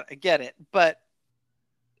injured a lot. I get it. But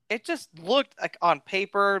it just looked like on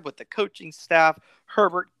paper with the coaching staff,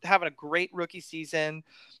 Herbert having a great rookie season.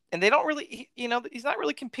 And they don't really, he's not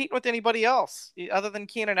really competing with anybody else other than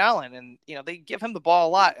Keenan Allen. And, they give him the ball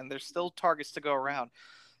a lot and there's still targets to go around.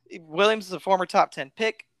 Williams is a former top 10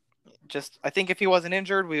 pick. I think if he wasn't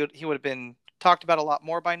injured, he would have been talked about a lot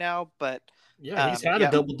more by now, but yeah, he's had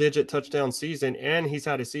a double-digit touchdown season, and he's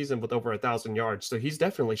had a season with over 1,000 yards. So he's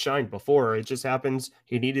definitely shined before. It just happens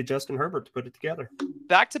he needed Justin Herbert to put it together.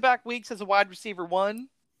 Back-to-back weeks as a wide receiver 1.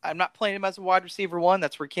 I'm not playing him as a wide receiver 1.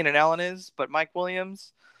 That's where Keenan Allen is. But Mike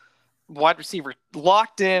Williams, wide receiver,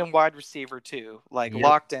 locked in wide receiver 2.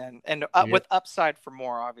 Locked in. And with upside for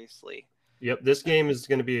more, obviously. Yep, this game is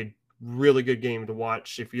going to be a really good game to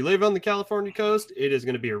watch. If you live on the California coast, it is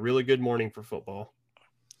going to be a really good morning for football.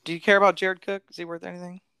 Do you care about Jared Cook? Is he worth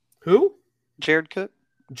anything? Who? Jared Cook.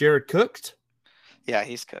 Jared cooked? Yeah,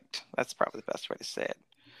 he's cooked. That's probably the best way to say it.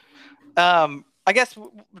 I guess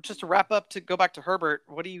just to wrap up, to go back to Herbert,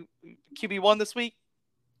 what do you QB1 this week?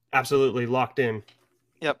 Absolutely locked in.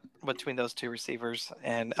 Yep, between those two receivers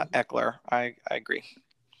and Eckler, I agree.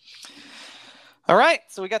 All right,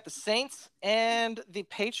 so we got the Saints and the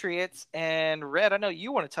Patriots. And Red, I know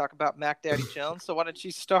you want to talk about Mac Daddy Jones, so why don't you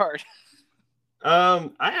start? I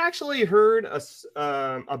actually heard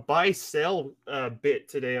a buy-sell bit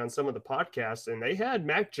today on some of the podcasts, and they had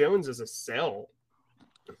Mac Jones as a sell.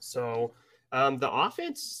 So the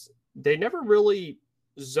offense, they never really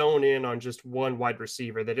zone in on just one wide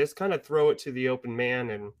receiver. They just kind of throw it to the open man.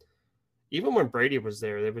 And even when Brady was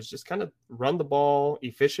there, it was just kind of run the ball,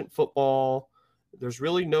 efficient football. There's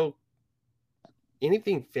really no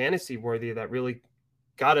anything fantasy worthy that really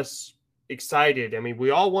got us excited. I mean,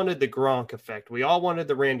 we all wanted the Gronk effect. We all wanted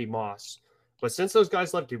the Randy Moss. But since those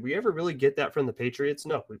guys left, did we ever really get that from the Patriots?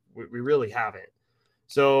 No, we really haven't.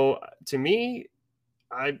 So to me,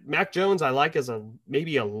 Mac Jones I like as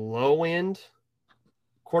maybe a low end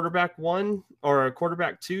quarterback 1 or a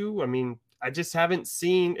quarterback 2. I mean, I just haven't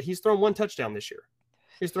seen. He's thrown 1 touchdown this year.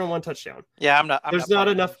 He's thrown 1 touchdown. Yeah, There's not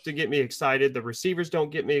enough to get me excited. The receivers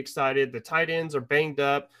don't get me excited. The tight ends are banged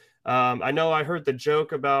up. I know I heard the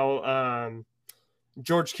joke about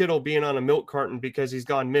George Kittle being on a milk carton because he's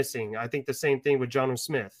gone missing. I think the same thing with Jonnu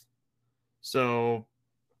Smith. So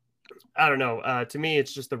I don't know. To me,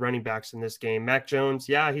 it's just the running backs in this game. Mac Jones,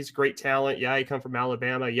 yeah, he's great talent. Yeah, he come from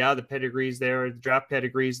Alabama. Yeah, the pedigree's there. The draft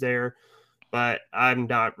pedigree's there. But I'm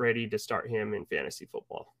not ready to start him in fantasy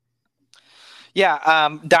football.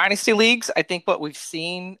 Yeah, dynasty leagues, I think what we've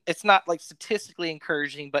seen, it's not like statistically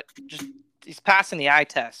encouraging, but just he's passing the eye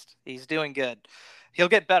test. He's doing good. He'll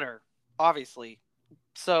get better, obviously.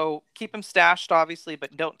 So keep him stashed, obviously,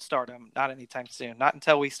 but don't start him. Not anytime soon. Not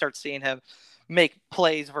until we start seeing him make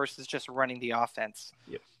plays versus just running the offense.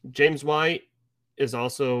 Yep. James White is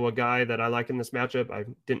also a guy that I like in this matchup. I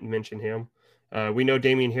didn't mention him. We know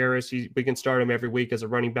Damian Harris. We can start him every week as a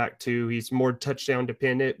running back too. He's more touchdown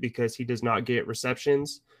dependent because he does not get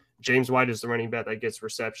receptions. James White is the running back that gets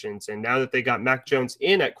receptions. And now that they got Mac Jones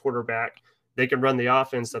in at quarterback, they can run the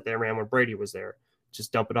offense that they ran when Brady was there.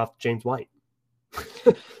 Just dump it off to James White.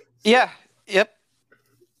 Yeah. Yep.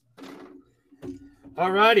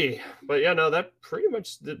 All righty. But yeah, no, that pretty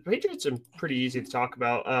much the Patriots are pretty easy to talk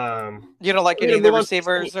about. You don't like any of the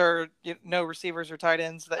receivers or no receivers or tight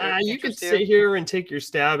ends that you could sit here and take your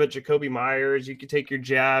stab at Jacoby Myers. You could take your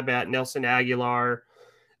jab at Nelson Aguilar.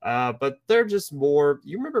 But they're just more.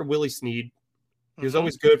 You remember Willie Snead? He was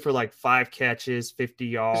always good for like 5 catches, 50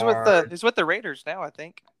 yards. He's with the Raiders now, I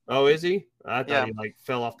think. Oh, is he? I thought he like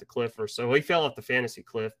fell off the cliff or so. He fell off the fantasy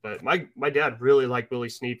cliff. But my dad really liked Willie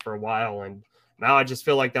Snead for a while, and now I just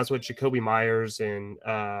feel like that's what Jacoby Myers and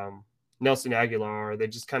Nelson Aguilar are. They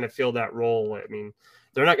just kind of fill that role. I mean,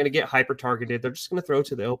 they're not going to get hyper targeted. They're just going to throw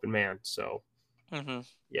to the open man. So,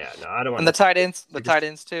 yeah, no, I don't want. And the tight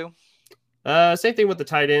ends too. Same thing with the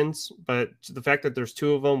tight ends, but the fact that there's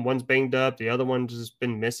 2 of them, one's banged up, the other one's just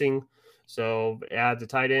been missing. So add the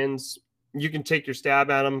tight ends. You can take your stab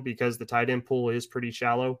at them because the tight end pool is pretty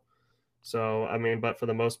shallow. So, I mean, but for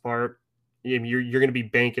the most part, you're going to be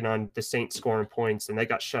banking on the Saints scoring points, and they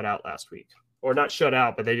got shut out last week. Or not shut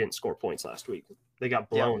out, but they didn't score points last week. They got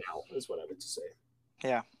blown out is what I meant to say.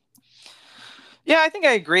 Yeah. Yeah, I think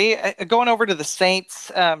I agree. Going over to the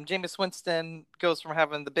Saints, Jameis Winston goes from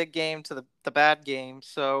having the big game to the bad game.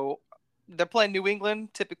 So they're playing New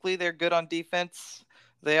England. Typically, they're good on defense.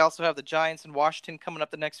 They also have the Giants and Washington coming up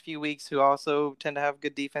the next few weeks, who also tend to have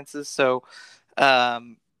good defenses. So I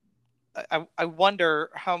wonder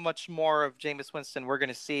how much more of Jameis Winston we're going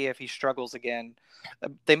to see if he struggles again.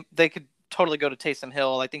 They could totally go to Taysom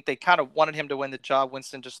Hill. I think they kind of wanted him to win the job.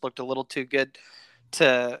 Winston just looked a little too good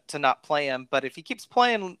to not play him. But if he keeps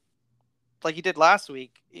playing like he did last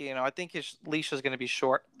week, I think his leash is going to be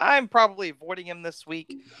short. I'm probably avoiding him this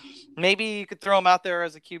week. Maybe you could throw him out there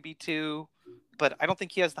as a QB2, but I don't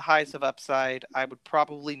think he has the highest of upside. I would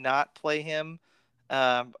probably not play him,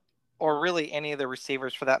 or really any of the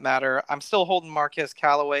receivers for that matter. I'm still holding Marquez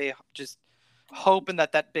Callaway. Just hoping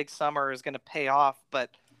that big summer is going to pay off, but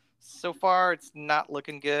so far it's not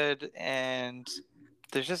looking good, and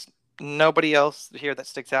there's just nobody else here that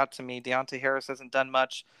sticks out to me. Deontay Harris hasn't done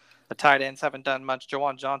much. The tight ends haven't done much.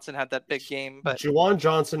 Juwan Johnson had that big game, but Juwan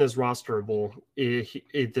Johnson is rosterable.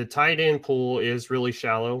 The tight end pool is really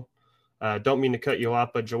shallow. Don't mean to cut you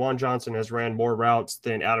off, but Juwan Johnson has ran more routes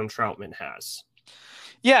than Adam Troutman has.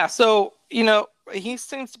 Yeah, so, he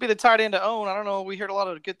seems to be the tight end to own. I don't know. We heard a lot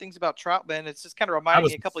of good things about Troutman. It's just kind of reminding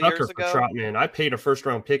me a couple years ago. Troutman. I paid a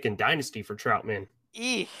first-round pick in Dynasty for Troutman.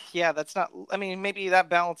 Yeah, that's not. I mean, maybe that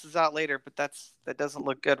balances out later, but that doesn't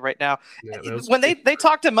look good right now. Yeah, when they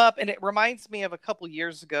talked him up, and it reminds me of a couple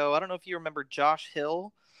years ago. I don't know if you remember Josh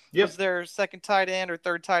Hill. Yep. Was their second tight end or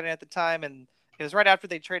third tight end at the time, and it was right after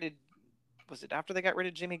they traded. Was it after they got rid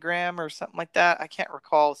of Jimmy Graham or something like that? I can't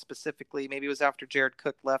recall specifically. Maybe it was after Jared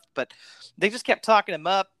Cook left, but they just kept talking him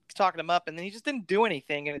up, and then he just didn't do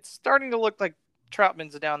anything. And it's starting to look like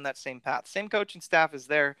Troutman's down that same path. Same coaching staff is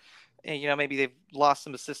there. And, maybe they've lost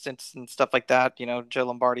some assistants and stuff like that. Joe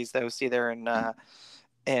Lombardi's the OC there in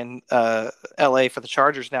LA for the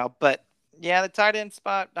Chargers now. But yeah, the tight end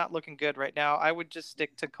spot not looking good right now. I would just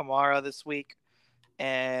stick to Kamara this week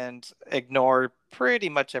and ignore pretty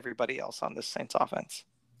much everybody else on this Saints offense.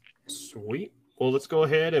 Sweet. Well, let's go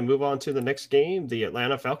ahead and move on to the next game, the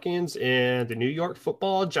Atlanta Falcons and the New York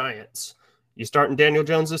Football Giants. You starting Daniel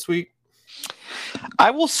Jones this week? I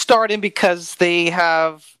will start him because they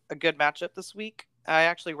have a good matchup this week. I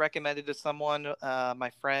actually recommended to someone,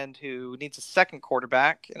 my friend who needs a second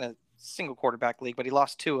quarterback in a single quarterback league, but he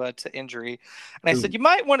lost Tua to injury. And I said, you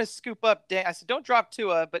might want to scoop up. I said, don't drop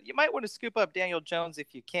Tua, but you might want to scoop up Daniel Jones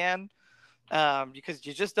if you can, because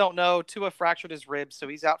you just don't know. Tua fractured his ribs, so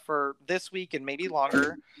he's out for this week and maybe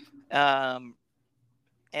longer.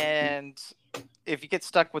 And if you get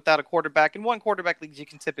stuck without a quarterback in one quarterback leagues, you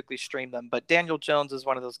can typically stream them. But Daniel Jones is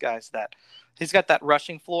one of those guys that he's got that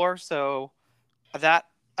rushing floor. So that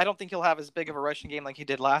I don't think he'll have as big of a rushing game like he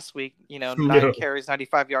did last week. 9 carries,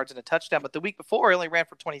 95 yards, and a touchdown. But the week before, he only ran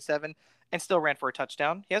for 27 and still ran for a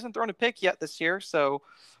touchdown. He hasn't thrown a pick yet this year. So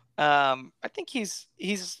I think he's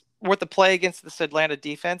worth a play against this Atlanta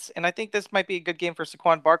defense. And I think this might be a good game for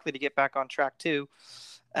Saquon Barkley to get back on track too.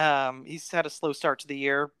 He's had a slow start to the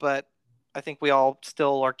year, but I think we all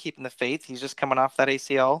still are keeping the faith. He's just coming off that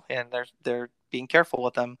ACL, and they're being careful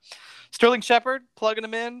with him. Sterling Shepard, plugging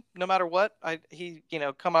him in no matter what. He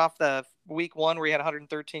coming off the week 1 where he had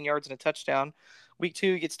 113 yards and a touchdown. Week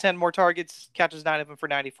 2, he gets 10 more targets, catches 9 of them for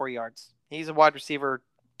 94 yards. He's a wide receiver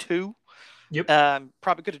 2. Yep.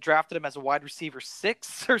 Probably could have drafted him as a wide receiver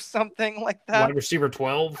 6 or something like that. Wide receiver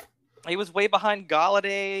 12. He was way behind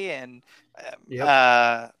Galladay and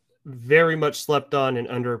very much slept on and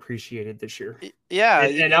underappreciated this year. Yeah,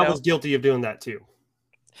 and I was guilty of doing that too.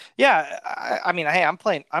 Yeah, I mean, hey, I'm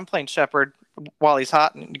playing Shepard while he's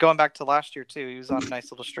hot, and going back to last year too, he was on a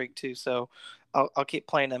nice little streak too. So I'll keep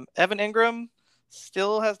playing him. Evan Ingram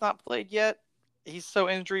still has not played yet. He's so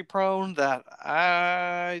injury prone that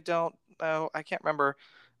I don't know. I can't remember.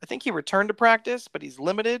 I think he returned to practice, but he's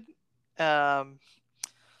limited.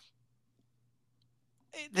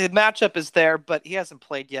 The matchup is there, but he hasn't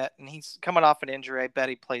played yet, and he's coming off an injury. I bet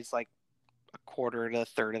he plays like a quarter to a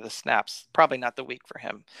third of the snaps. Probably not the week for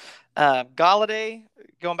him. Galladay,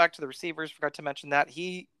 going back to the receivers, forgot to mention that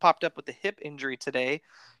he popped up with the hip injury today.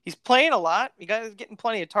 He's playing a lot. You guys getting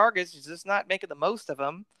plenty of targets. He's just not making the most of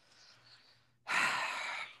them.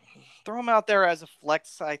 Throw him out there as a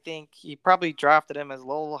flex. I think he probably drafted him as a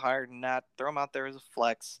little higher than that. Throw him out there as a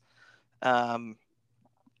flex. I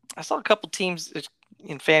saw a couple teams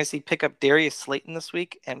in fantasy pick up Darius Slayton this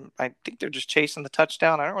week, and I think they're just chasing the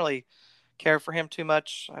touchdown. I don't really care for him too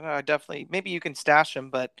much. I definitely, maybe you can stash him,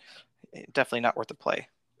 but definitely not worth the play.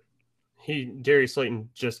 Darius Slayton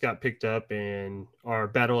just got picked up in our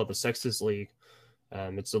Battle of the Sexes League.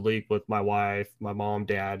 It's a league with my wife, my mom,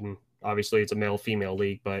 dad, and obviously it's a male-female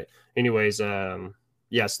league. But anyways,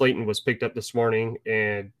 Slayton was picked up this morning,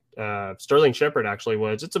 and Sterling Shepard actually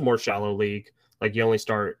was. It's a more shallow league. Like you only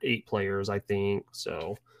start 8 players, I think.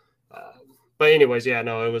 So, but anyways, it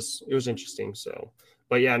was interesting. So,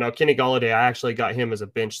 but Kenny Galladay, I actually got him as a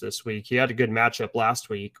bench this week. He had a good matchup last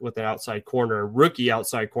week with the rookie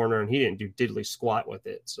outside corner, and he didn't do diddly squat with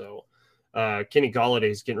it. So, Kenny Galladay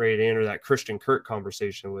is getting ready to enter that Christian Kirk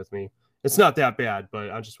conversation with me. It's not that bad, but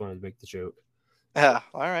I just wanted to make the joke. Yeah,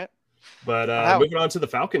 all right. But moving on to the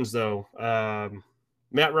Falcons, though,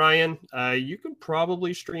 Matt Ryan, you can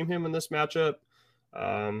probably stream him in this matchup.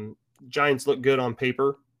 Giants look good on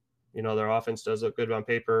paper. Their offense does look good on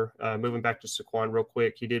paper. Moving back to Saquon real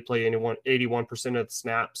quick, he did play 81% of the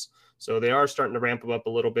snaps, So they are starting to ramp them up a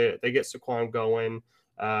little bit. They get Saquon going.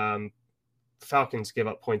 Falcons give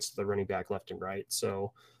up points to the running back left and right.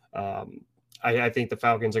 So I think the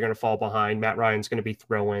Falcons are going to fall behind. Matt Ryan's going to be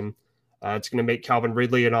throwing. It's going to make Calvin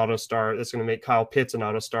Ridley an auto start. It's going to make Kyle Pitts an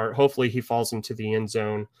auto start. Hopefully he falls into the end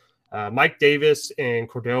zone. Mike Davis and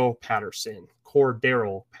Cordero Patterson,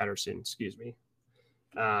 excuse me.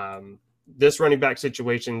 This running back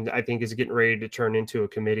situation, I think, is getting ready to turn into a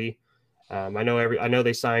committee. I know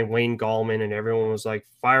they signed Wayne Gallman, and everyone was like,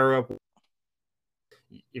 fire up.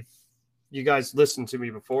 If you guys listened to me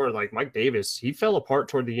before, like Mike Davis, he fell apart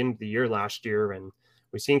toward the end of the year last year, and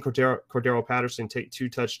we've seen Cordero Patterson take 2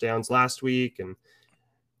 touchdowns last week, and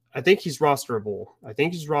I think he's rosterable.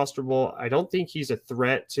 I don't think he's a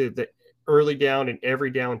threat to the early down and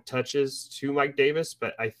every down touches to Mike Davis,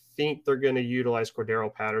 but I think they're going to utilize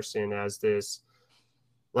Cordero Patterson as this,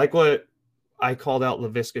 like what I called out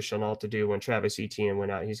Laviska Shenault to do when Travis Etienne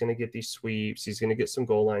went out. He's going to get these sweeps. He's going to get some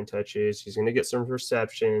goal line touches. He's going to get some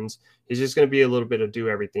receptions. He's just going to be a little bit of do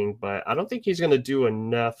everything, but I don't think he's going to do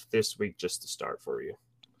enough this week just to start for you.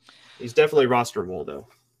 He's definitely rosterable, though.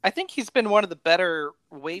 I think he's been one of the better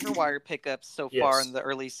waiver wire pickups so far in the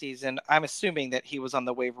early season. I'm assuming that he was on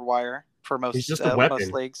the waiver wire for most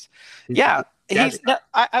leagues.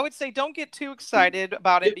 I would say don't get too excited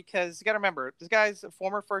about it because you got to remember this guy's a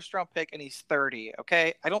former first-round pick and he's 30.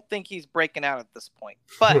 Okay, I don't think he's breaking out at this point.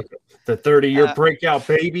 But the 30-year breakout,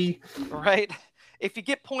 baby. Right. If you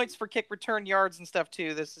get points for kick return yards and stuff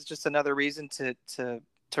too, this is just another reason to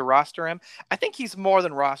roster him. I think he's more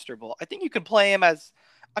than rosterable. I think you can play him as.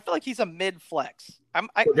 I feel like he's a mid flex.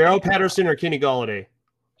 Cordero Patterson or Kenny Golladay?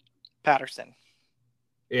 Patterson.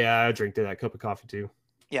 Yeah, I drink that cup of coffee too.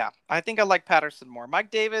 Yeah, I think I like Patterson more. Mike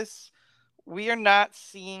Davis, we are not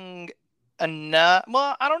seeing enough.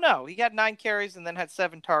 Well, I don't know. He had 9 carries and then had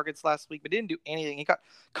 7 targets last week, but didn't do anything. He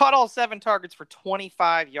caught all 7 targets for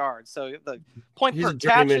 25 yards. So the point per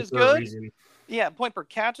catch is good. Yeah, point per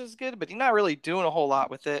catch is good, but he's not really doing a whole lot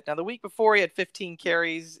with it. Now, the week before, he had 15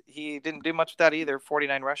 carries. He didn't do much with that either,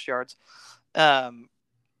 49 rush yards. And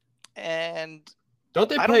don't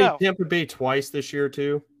they play Tampa Bay twice this year,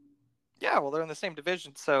 too? Yeah, well, they're in the same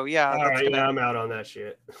division, so yeah. All right, I'm out on that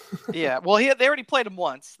shit. Yeah, well, they already played him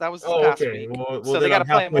once. That was past week. Well, so they got to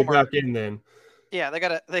play him one more. Back in then. Yeah, they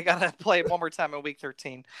gotta play one more time in week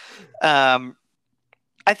 13. I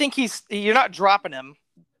think you're not dropping him.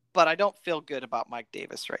 But I don't feel good about Mike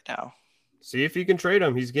Davis right now. See if you can trade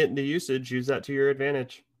him. He's getting the usage. Use that to your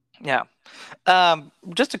advantage. Yeah.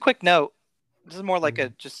 Just a quick note. This is more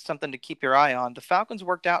like just something to keep your eye on. The Falcons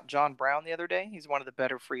worked out John Brown the other day. He's one of the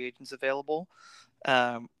better free agents available,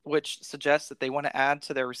 which suggests that they want to add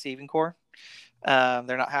to their receiving core.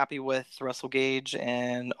 They're not happy with Russell Gage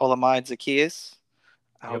and Olamide Zaccheaus.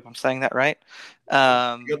 I hope I'm saying that right.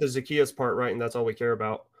 You got the Zaccheaus part right, and that's all we care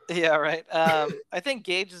about. Yeah, right. I think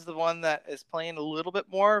Gage is the one that is playing a little bit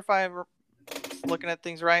more if I'm looking at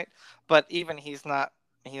things right. But even he's not.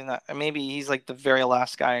 Maybe he's like the very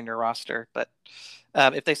last guy in your roster. But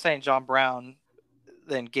if they sign John Brown,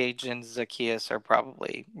 then Gage and Zaccheaus are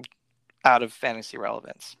probably out of fantasy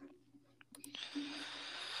relevance.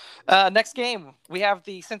 Next game, we have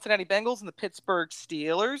the Cincinnati Bengals and the Pittsburgh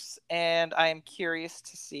Steelers, and I am curious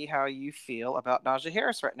to see how you feel about Najee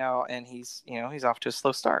Harris right now. And he's off to a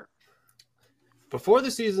slow start. Before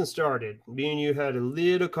the season started, me and you had a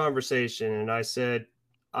little conversation, and I said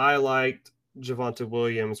I liked Javonte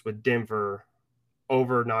Williams with Denver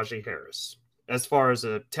over Najee Harris as far as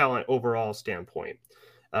a talent overall standpoint.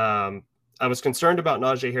 I was concerned about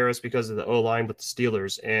Najee Harris because of the O-line with the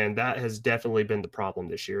Steelers, and that has definitely been the problem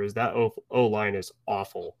this year, is that O-line is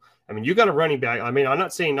awful. I mean, you got a running back. I mean, I'm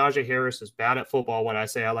not saying Najee Harris is bad at football when I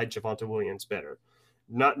say I like Javonte Williams better.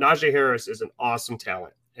 Najee Harris is an awesome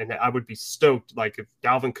talent, and I would be stoked. Like, if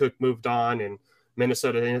Dalvin Cook moved on and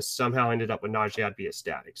Minnesota somehow ended up with Najee, I'd be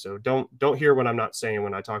ecstatic. So don't hear what I'm not saying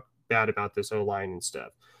when I talk bad about this O-line and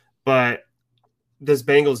stuff. But this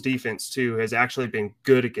Bengals defense, too, has actually been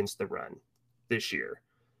good against the run this year.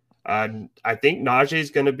 I think Najee is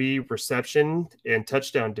going to be reception and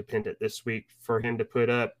touchdown dependent this week for him to put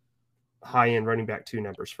up high-end running back 2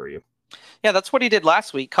 numbers for you. Yeah, that's what he did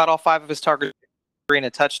last week. Caught all 5 of his targets and a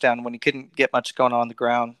touchdown when he couldn't get much going on the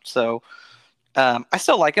ground. So I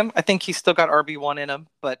still like him. I think he's still got RB1 in him,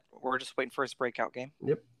 but we're just waiting for his breakout game.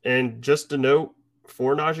 Yep. And just a note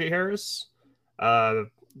for Najee Harris, the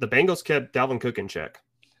Bengals kept Dalvin Cook in check.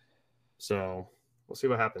 So we'll see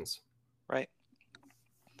what happens. Right.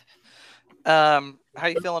 How are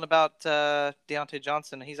you feeling about Deontay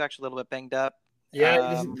Johnson? He's actually a little bit banged up.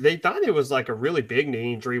 Yeah, they thought it was like a really big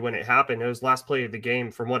knee injury when it happened. It was last play of the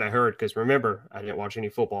game, from what I heard. Because remember, I didn't watch any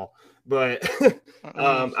football, but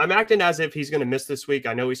I'm acting as if he's going to miss this week.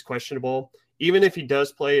 I know he's questionable. Even if he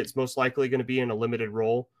does play, it's most likely going to be in a limited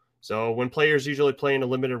role. So when players usually play in a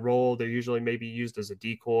limited role, they're usually maybe used as a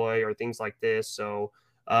decoy or things like this. So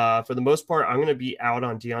for the most part, I'm going to be out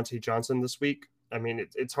on Deontay Johnson this week. I mean,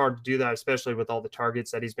 it's hard to do that, especially with all the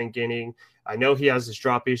targets that he's been getting. I know he has this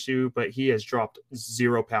drop issue, but he has dropped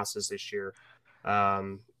 0 passes this year.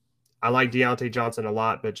 I like Deontay Johnson a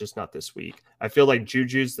lot, but just not this week. I feel like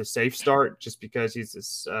Juju's the safe start just because he's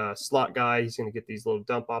this slot guy. He's going to get these little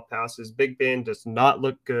dump-off passes. Big Ben does not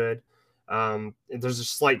look good. There's a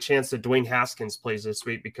slight chance that Dwayne Haskins plays this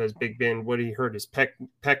week because Big Ben, what he hurt his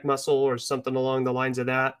pec muscle or something along the lines of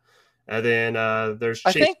that. And then there's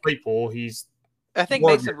Chase Claypool. I think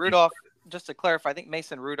Mason Rudolph, just to clarify, I think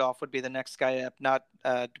Mason Rudolph would be the next guy up, not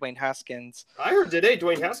Dwayne Haskins. I heard today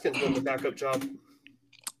Dwayne Haskins won the backup job.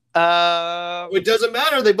 It doesn't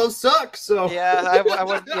matter. They both suck. So yeah,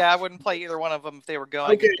 I wouldn't play either one of them if they were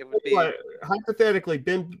going. Okay, it would be... hypothetically,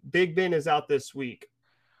 Big Ben is out this week.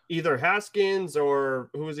 Either Haskins or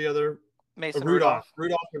who was the other? Mason Rudolph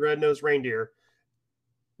the red-nosed reindeer.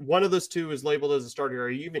 One of those two is labeled as a starter. Are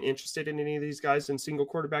you even interested in any of these guys in single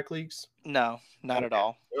quarterback leagues? No, not at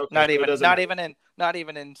all. Okay, not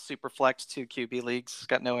even in super flex 2 QB leagues.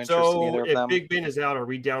 Got no interest in either of them. So if Big Ben is out, are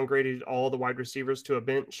we downgraded all the wide receivers to a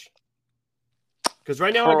bench? Because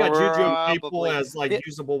right now I got Juju and Claypool as like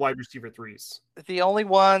usable wide receiver 3s. The only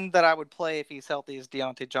one that I would play if he's healthy is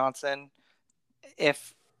Deontay Johnson.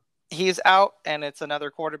 If he's out and it's another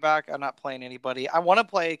quarterback, I'm not playing anybody. I want to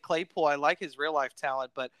play Claypool. I like his real life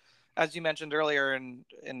talent, but as you mentioned earlier, and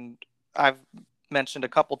I've mentioned a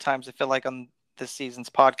couple times, I feel like on this season's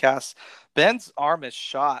podcast, Ben's arm is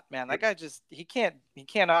shot, man. That guy he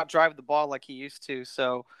cannot drive the ball like he used to.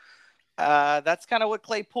 So that's kind of what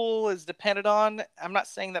Claypool is dependent on. I'm not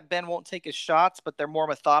saying that Ben won't take his shots, but they're more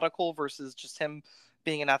methodical versus just him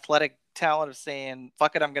being an athletic talent of saying,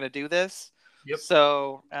 fuck it, I'm going to do this. Yep.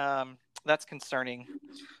 So that's concerning.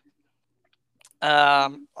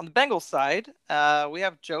 On the Bengals side, we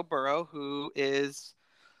have Joe Burrow, who is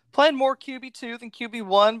playing more QB2 than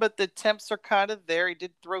QB1, but the attempts are kind of there. He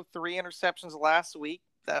did throw 3 interceptions last week.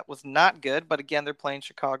 That was not good, but again, they're playing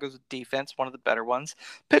Chicago's defense, one of the better ones.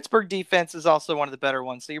 Pittsburgh defense is also one of the better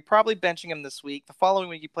ones, so you're probably benching him this week. The following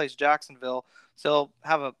week he plays Jacksonville, so he'll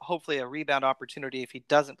have hopefully a rebound opportunity if he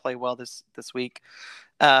doesn't play well this week.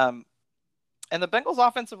 And the Bengals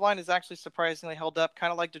offensive line is actually surprisingly held up,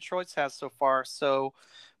 kind of like Detroit's has so far. So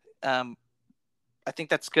I think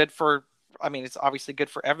that's good it's obviously good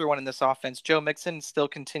for everyone in this offense. Joe Mixon still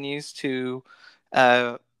continues to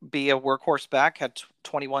be a workhorse back, had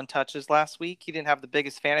 21 touches last week. He didn't have the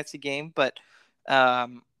biggest fantasy game, but I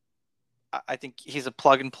think he's a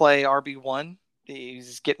plug-and-play RB1.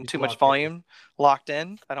 He's getting too much volume, locked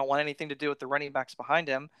in. I don't want anything to do with the running backs behind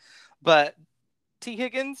him. But T.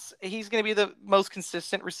 Higgins, he's going to be the most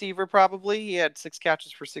consistent receiver probably. He had 6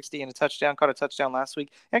 catches for 60 and a touchdown, caught a touchdown last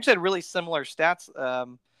week. He actually had really similar stats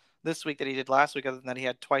this week that he did last week, other than that he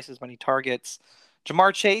had twice as many targets.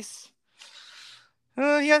 Jamar Chase,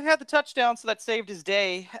 he had the touchdown, so that saved his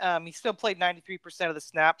day. He still played 93% of the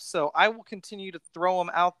snaps, so I will continue to throw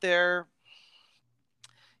him out there.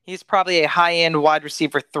 He's probably a high-end wide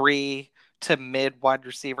receiver 3 to mid wide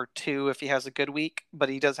receiver 2 if he has a good week, but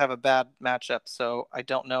he does have a bad matchup, so I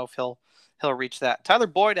don't know if he'll reach that. Tyler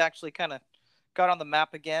Boyd actually kind of got on the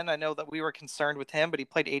map again. I know that we were concerned with him, but he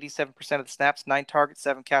played 87% of the snaps, 9 targets,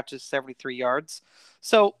 7 catches, 73 yards.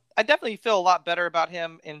 So I definitely feel a lot better about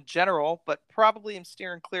him in general, but probably am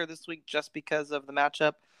steering clear this week just because of the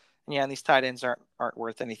matchup. And these tight ends aren't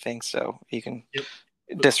worth anything, so you can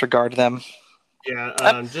disregard them.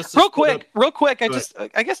 Yeah, just real quick.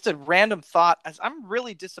 I guess a random thought. As I'm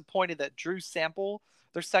really disappointed that Drew Sample,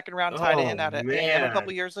 their second round tight end out of A&M a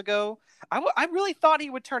couple years ago, I really thought he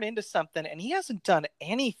would turn into something, and he hasn't done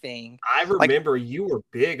anything. I remember you were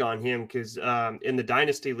big on him because in the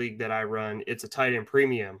Dynasty League that I run, it's a tight end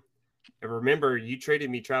premium. And remember, you traded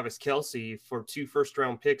me Travis Kelce for 2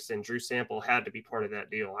 first-round picks, and Drew Sample had to be part of that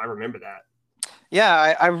deal. I remember that.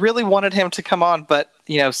 Yeah, I really wanted him to come on, but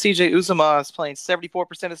CJ Uzomah is playing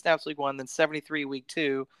 74% of snaps week 1, then 73 week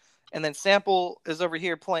 2, and then Sample is over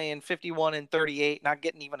here playing 51 and 38, not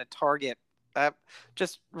getting even a target.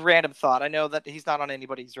 Just random thought. I know that he's not on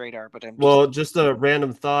anybody's radar, but just a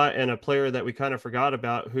random thought, and a player that we kind of forgot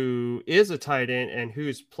about who is a tight end and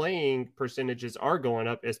whose playing percentages are going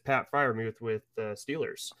up is Pat Freiermuth with the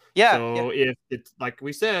Steelers. If it's like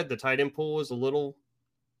we said, the tight end pool is a little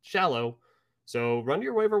shallow. So run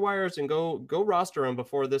your waiver wires and go roster him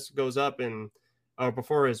before this goes up and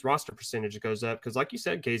before his roster percentage goes up. Because like you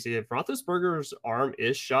said, Casey, if Roethlisberger's arm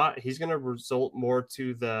is shot, he's going to result more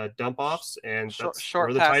to the dump offs, and that's where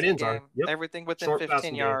short the tight passing ends are. game. Yep. Everything within Short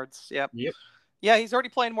 15 yards. Game. Yep. Yeah, he's already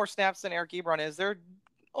playing more snaps than Eric Ebron is. They're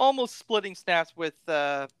almost splitting snaps with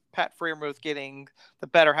Pat Freiermuth getting the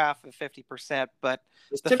better half of 50%. But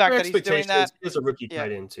the fact that he's doing that is a rookie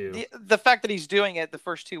tight end too. The fact that he's doing it the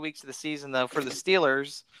first 2 weeks of the season, though, for the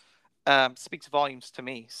Steelers speaks volumes to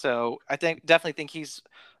me. So I definitely think he's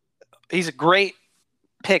a great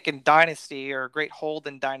pick in Dynasty or a great hold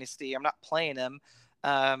in Dynasty. I'm not playing him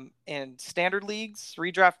in standard leagues,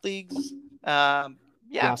 redraft leagues.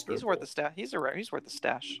 He's worth the stash. He's worth the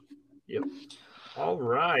stash. Yep. All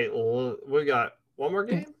right. Well, we got one more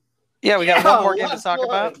game. Yeah, we got one more game to talk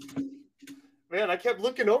about. Man, I kept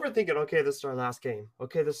looking over thinking, okay, this is our last game. I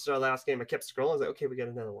kept scrolling. I was like, okay, we got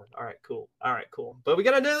another one. All right, cool. But we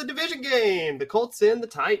got another division game. The Colts and the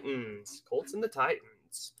Titans.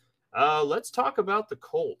 Let's talk about the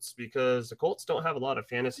Colts because the Colts don't have a lot of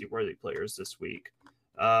fantasy-worthy players this week.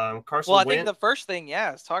 Carson Wentz. I think the first thing,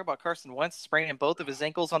 is talk about Carson Wentz spraining both of his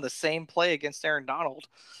ankles on the same play against Aaron Donald.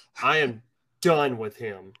 I am done with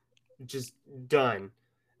him. Just done.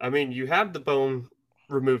 I mean, you have the bone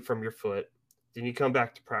removed from your foot, then you come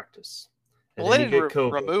back to practice. Well, they didn't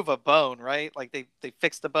remove a bone, right? Like they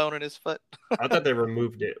fixed the bone in his foot. I thought they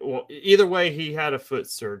removed it. Well, either way, he had a foot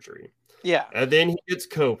surgery. Yeah. And then he gets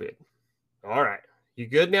COVID. All right. You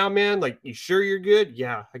good now, man? Like, you sure you're good?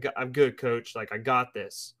 Yeah, I'm good, coach. Like, I got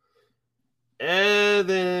this. And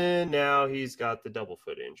then now he's got the double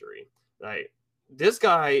foot injury. Like, this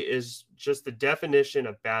guy is just the definition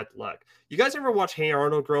of bad luck. You guys ever watch Hey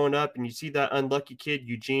Arnold growing up and you see that unlucky kid,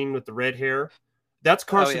 Eugene, with the red hair? That's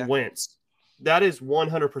Carson Wentz. That is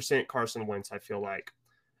 100% Carson Wentz, I feel like.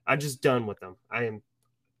 I'm just done with him.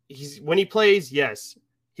 When he plays, yes,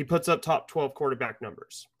 he puts up top 12 quarterback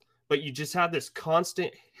numbers. But you just have this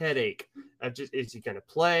constant headache of just, is he going to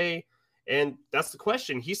play? And that's the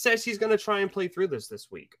question. He says he's going to try and play through this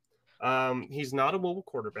week. He's not a mobile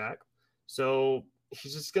quarterback. So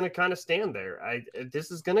he's just going to kind of stand there.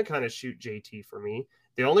 This is going to kind of shoot JT for me.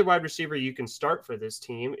 The only wide receiver you can start for this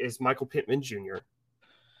team is Michael Pittman Jr.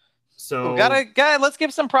 So let's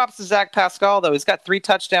give some props to Zach Pascal, though. He's got 3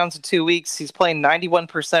 touchdowns in 2 weeks. He's playing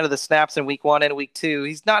 91% of the snaps in week 1 and week 2.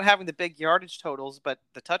 He's not having the big yardage totals, but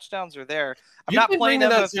the touchdowns are there. I'm not playing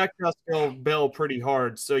that Zach Pascal bell pretty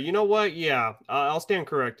hard. So you know what? Yeah, I'll stand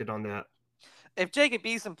corrected on that. If Jacob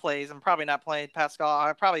Eason plays, I'm probably not playing Pascal.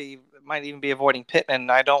 I probably might even be avoiding Pittman.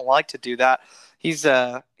 I don't like to do that. He's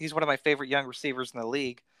one of my favorite young receivers in the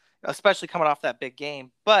league, especially coming off that big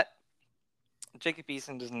game. But Jacob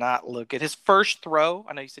Eason does not look good. His first throw,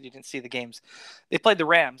 I know you said you didn't see the games. They played the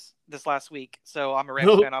Rams this last week, so I'm a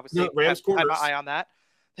Rams fan, obviously. Had my eye on that.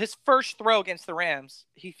 His first throw against the Rams,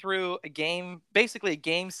 he threw basically a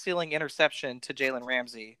game-sealing interception to Jalen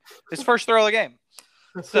Ramsey. His first throw of the game.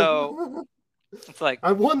 So it's like,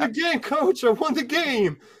 I won the game, coach. I won the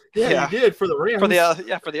game. Yeah, you did for the Rams. For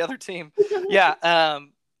the other team.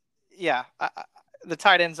 The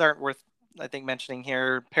tight ends aren't worth, I think, mentioning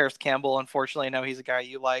here. Paris Campbell, unfortunately, I know he's a guy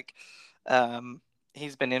you like.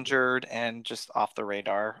 He's been injured and just off the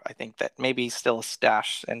radar. I think that maybe he's still a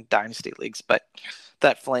stash in dynasty leagues, but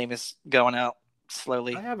that flame is going out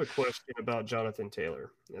slowly. I have a question about Jonathan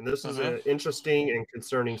Taylor, and this is an interesting and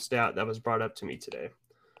concerning stat that was brought up to me today,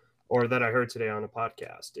 or that I heard today on a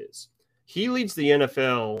podcast. Is he leads the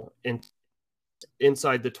NFL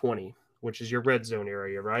inside the 20, which is your red zone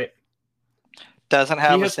area, right? Doesn't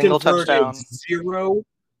have a single touchdown. 0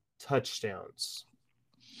 touchdowns.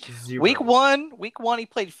 0. Week one, he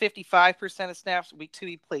played 55% of snaps. Week 2,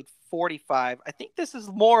 he played 45. I think this is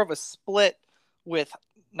more of a split with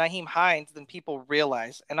Nyheim Hines than people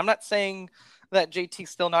realize. And I'm not saying that JT's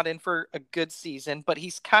still not in for a good season, but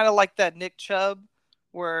he's kind of like that Nick Chubb,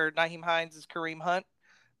 where Nyheim Hines is Kareem Hunt,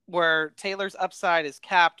 where Taylor's upside is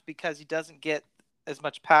capped because he doesn't get as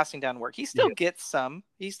much passing down work. He still gets some.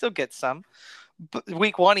 But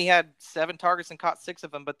week 1, he had 7 targets and caught 6 of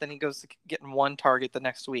them, but then he goes to getting 1 target the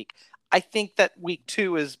next week. I think that week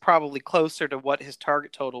 2 is probably closer to what his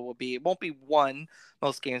target total will be. It won't be 1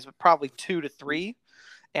 most games, but probably 2 to 3.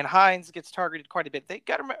 And Hines gets targeted quite a bit.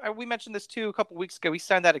 We mentioned this too a couple weeks ago. He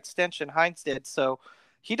signed that extension, Hines did, so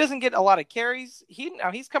he doesn't get a lot of carries.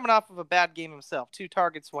 He's coming off of a bad game himself, 2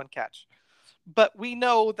 targets, 1 catch. But we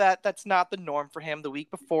know that that's not the norm for him. The week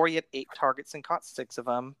before, he had 8 targets and caught 6 of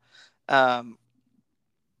them. I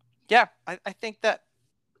think that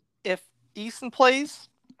if Eason plays,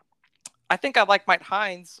 I think I like Mike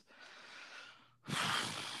Hines.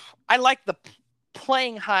 I like the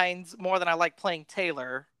playing Hines more than I like playing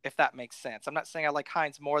Taylor, if that makes sense. I'm not saying I like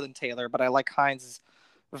Hines more than Taylor, but I like Hines'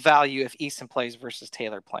 value if Eason plays versus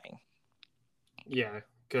Taylor playing. Yeah,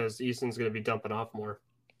 because Eason's going to be dumping off more.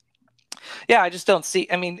 Yeah, I just don't see.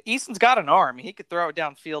 I mean, Eason's got an arm. He could throw it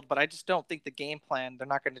downfield, but I just don't think the game plan, they're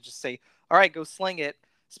not going to just say, all right, go sling it,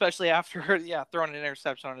 especially after, throwing an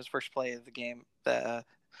interception on his first play of the game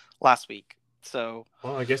last week. So,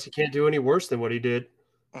 well, I guess he can't do any worse than what he did.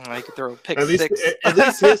 He could throw a pick six. At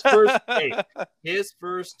least his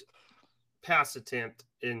first pass attempt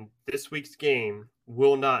in this week's game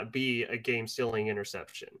will not be a game-sealing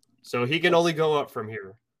interception. So he can only go up from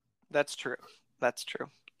here. That's true. Let's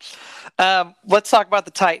talk about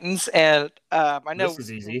the Titans, and I know this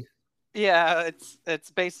is easy. Yeah,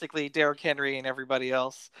 it's basically Derrick Henry and everybody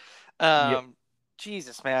else.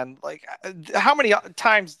 Jesus, man! Like, how many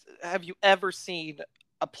times have you ever seen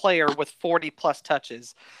a player with 40 plus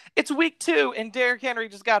touches? It's week 2, and Derrick Henry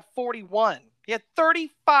just got 41. He had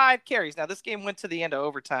 35 carries. Now this game went to the end of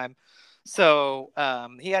overtime, so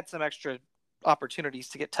he had some extra opportunities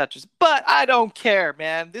to get touches, but I don't care,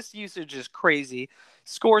 man. This usage is crazy.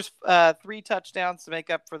 Scores 3 touchdowns to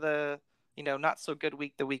make up for the not so good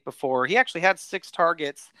week the week before. He actually had 6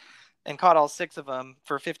 targets and caught all 6 of them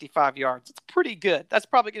for 55 yards. It's pretty good. That's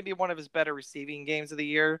probably going to be one of his better receiving games of the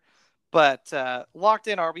year, but locked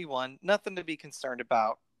in RB1, nothing to be concerned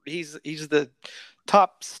about. He's the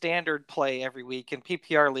top standard play every week in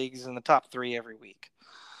PPR leagues, in the top 3 every week.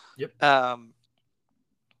 Yep.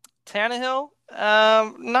 Tannehill,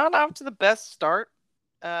 not out to the best start.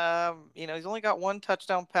 He's only got 1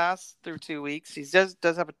 touchdown pass through 2 weeks. He does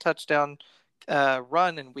have a touchdown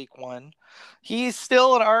run in week 1. He's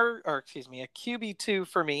still a QB2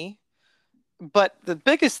 for me. But the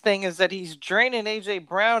biggest thing is that he's draining AJ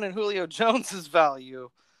Brown and Julio Jones's value.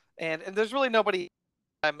 And there's really nobody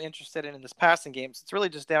I'm interested in this passing game. So it's really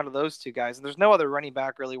just down to those 2 guys. And there's no other running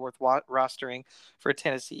back really worth rostering for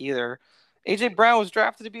Tennessee either. AJ Brown was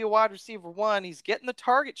drafted to be a wide receiver 1. He's getting the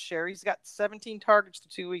target share. He's got 17 targets to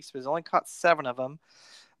 2 weeks, but he's only caught 7 of them.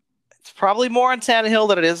 It's probably more on Tannehill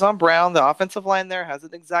than it is on Brown. The offensive line there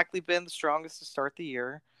hasn't exactly been the strongest to start the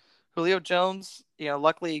year. Julio Jones,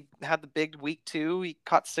 luckily had the big week 2. He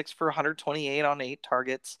caught 6 for 128 on 8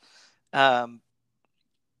 targets.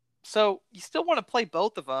 So you still want to play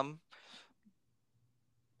both of them.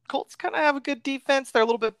 Colts kind of have a good defense. They're a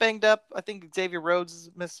little bit banged up. I think Xavier Rhodes has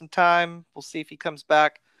missed some time. We'll see if he comes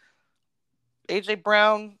back. AJ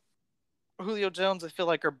Brown, Julio Jones, I feel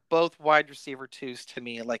like are both wide receiver 2s to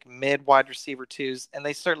me, like mid wide receiver 2s, and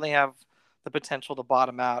they certainly have the potential to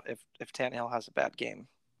bottom out if Tannehill has a bad game.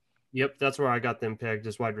 Yep, that's where I got them pegged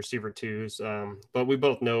as wide receiver 2s. But we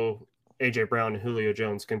both know AJ Brown and Julio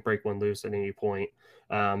Jones can break one loose at any point.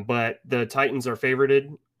 But the Titans are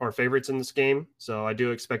favorites in this game. So I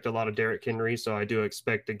do expect a lot of Derrick Henry. So I do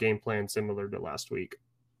expect a game plan similar to last week.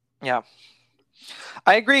 Yeah,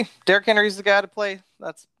 I agree. Derrick Henry's the guy to play.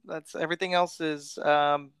 That's everything else is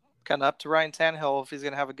kind of up to Ryan Tannehill if he's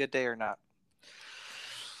going to have a good day or not.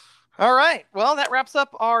 All right. Well, that wraps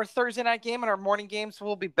up our Thursday night game and our morning games.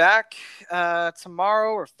 We'll be back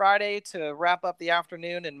tomorrow or Friday to wrap up the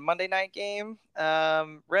afternoon and Monday night game.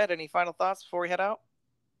 Red, any final thoughts before we head out?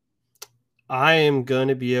 I am going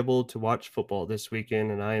to be able to watch football this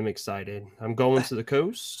weekend, and I am excited. I'm going to the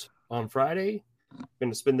coast on Friday. I'm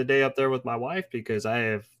going to spend the day up there with my wife because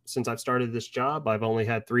since I've started this job, I've only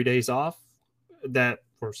had 3 days off that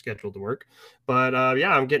were scheduled to work. But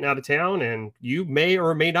I'm getting out of town, and you may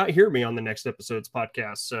or may not hear me on the next episode's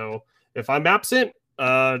podcast. So if I'm absent,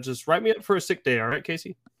 just write me up for a sick day. All right,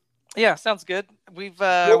 Casey? Yeah, sounds good.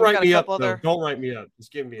 Don't write me up. Don't write me up.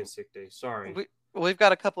 Just give me a sick day. Sorry. We've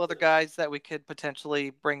got a couple other guys that we could potentially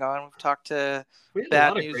bring on. We've talked to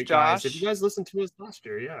Bad News Josh. If you guys listened to us last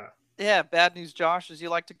year, yeah, Bad News Josh, as you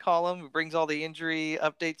like to call him, who brings all the injury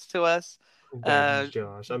updates to us. Bad News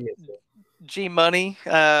Josh, I miss it. G Money.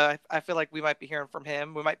 I feel like we might be hearing from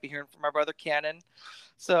him. We might be hearing from our brother Cannon.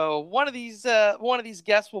 So one of these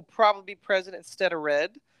guests will probably be present instead of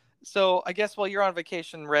Red. So I guess while you're on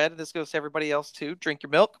vacation, Red, this goes to everybody else too. Drink your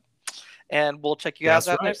milk, and we'll check you guys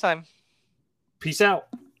out next time. Peace out.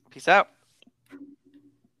 Peace out.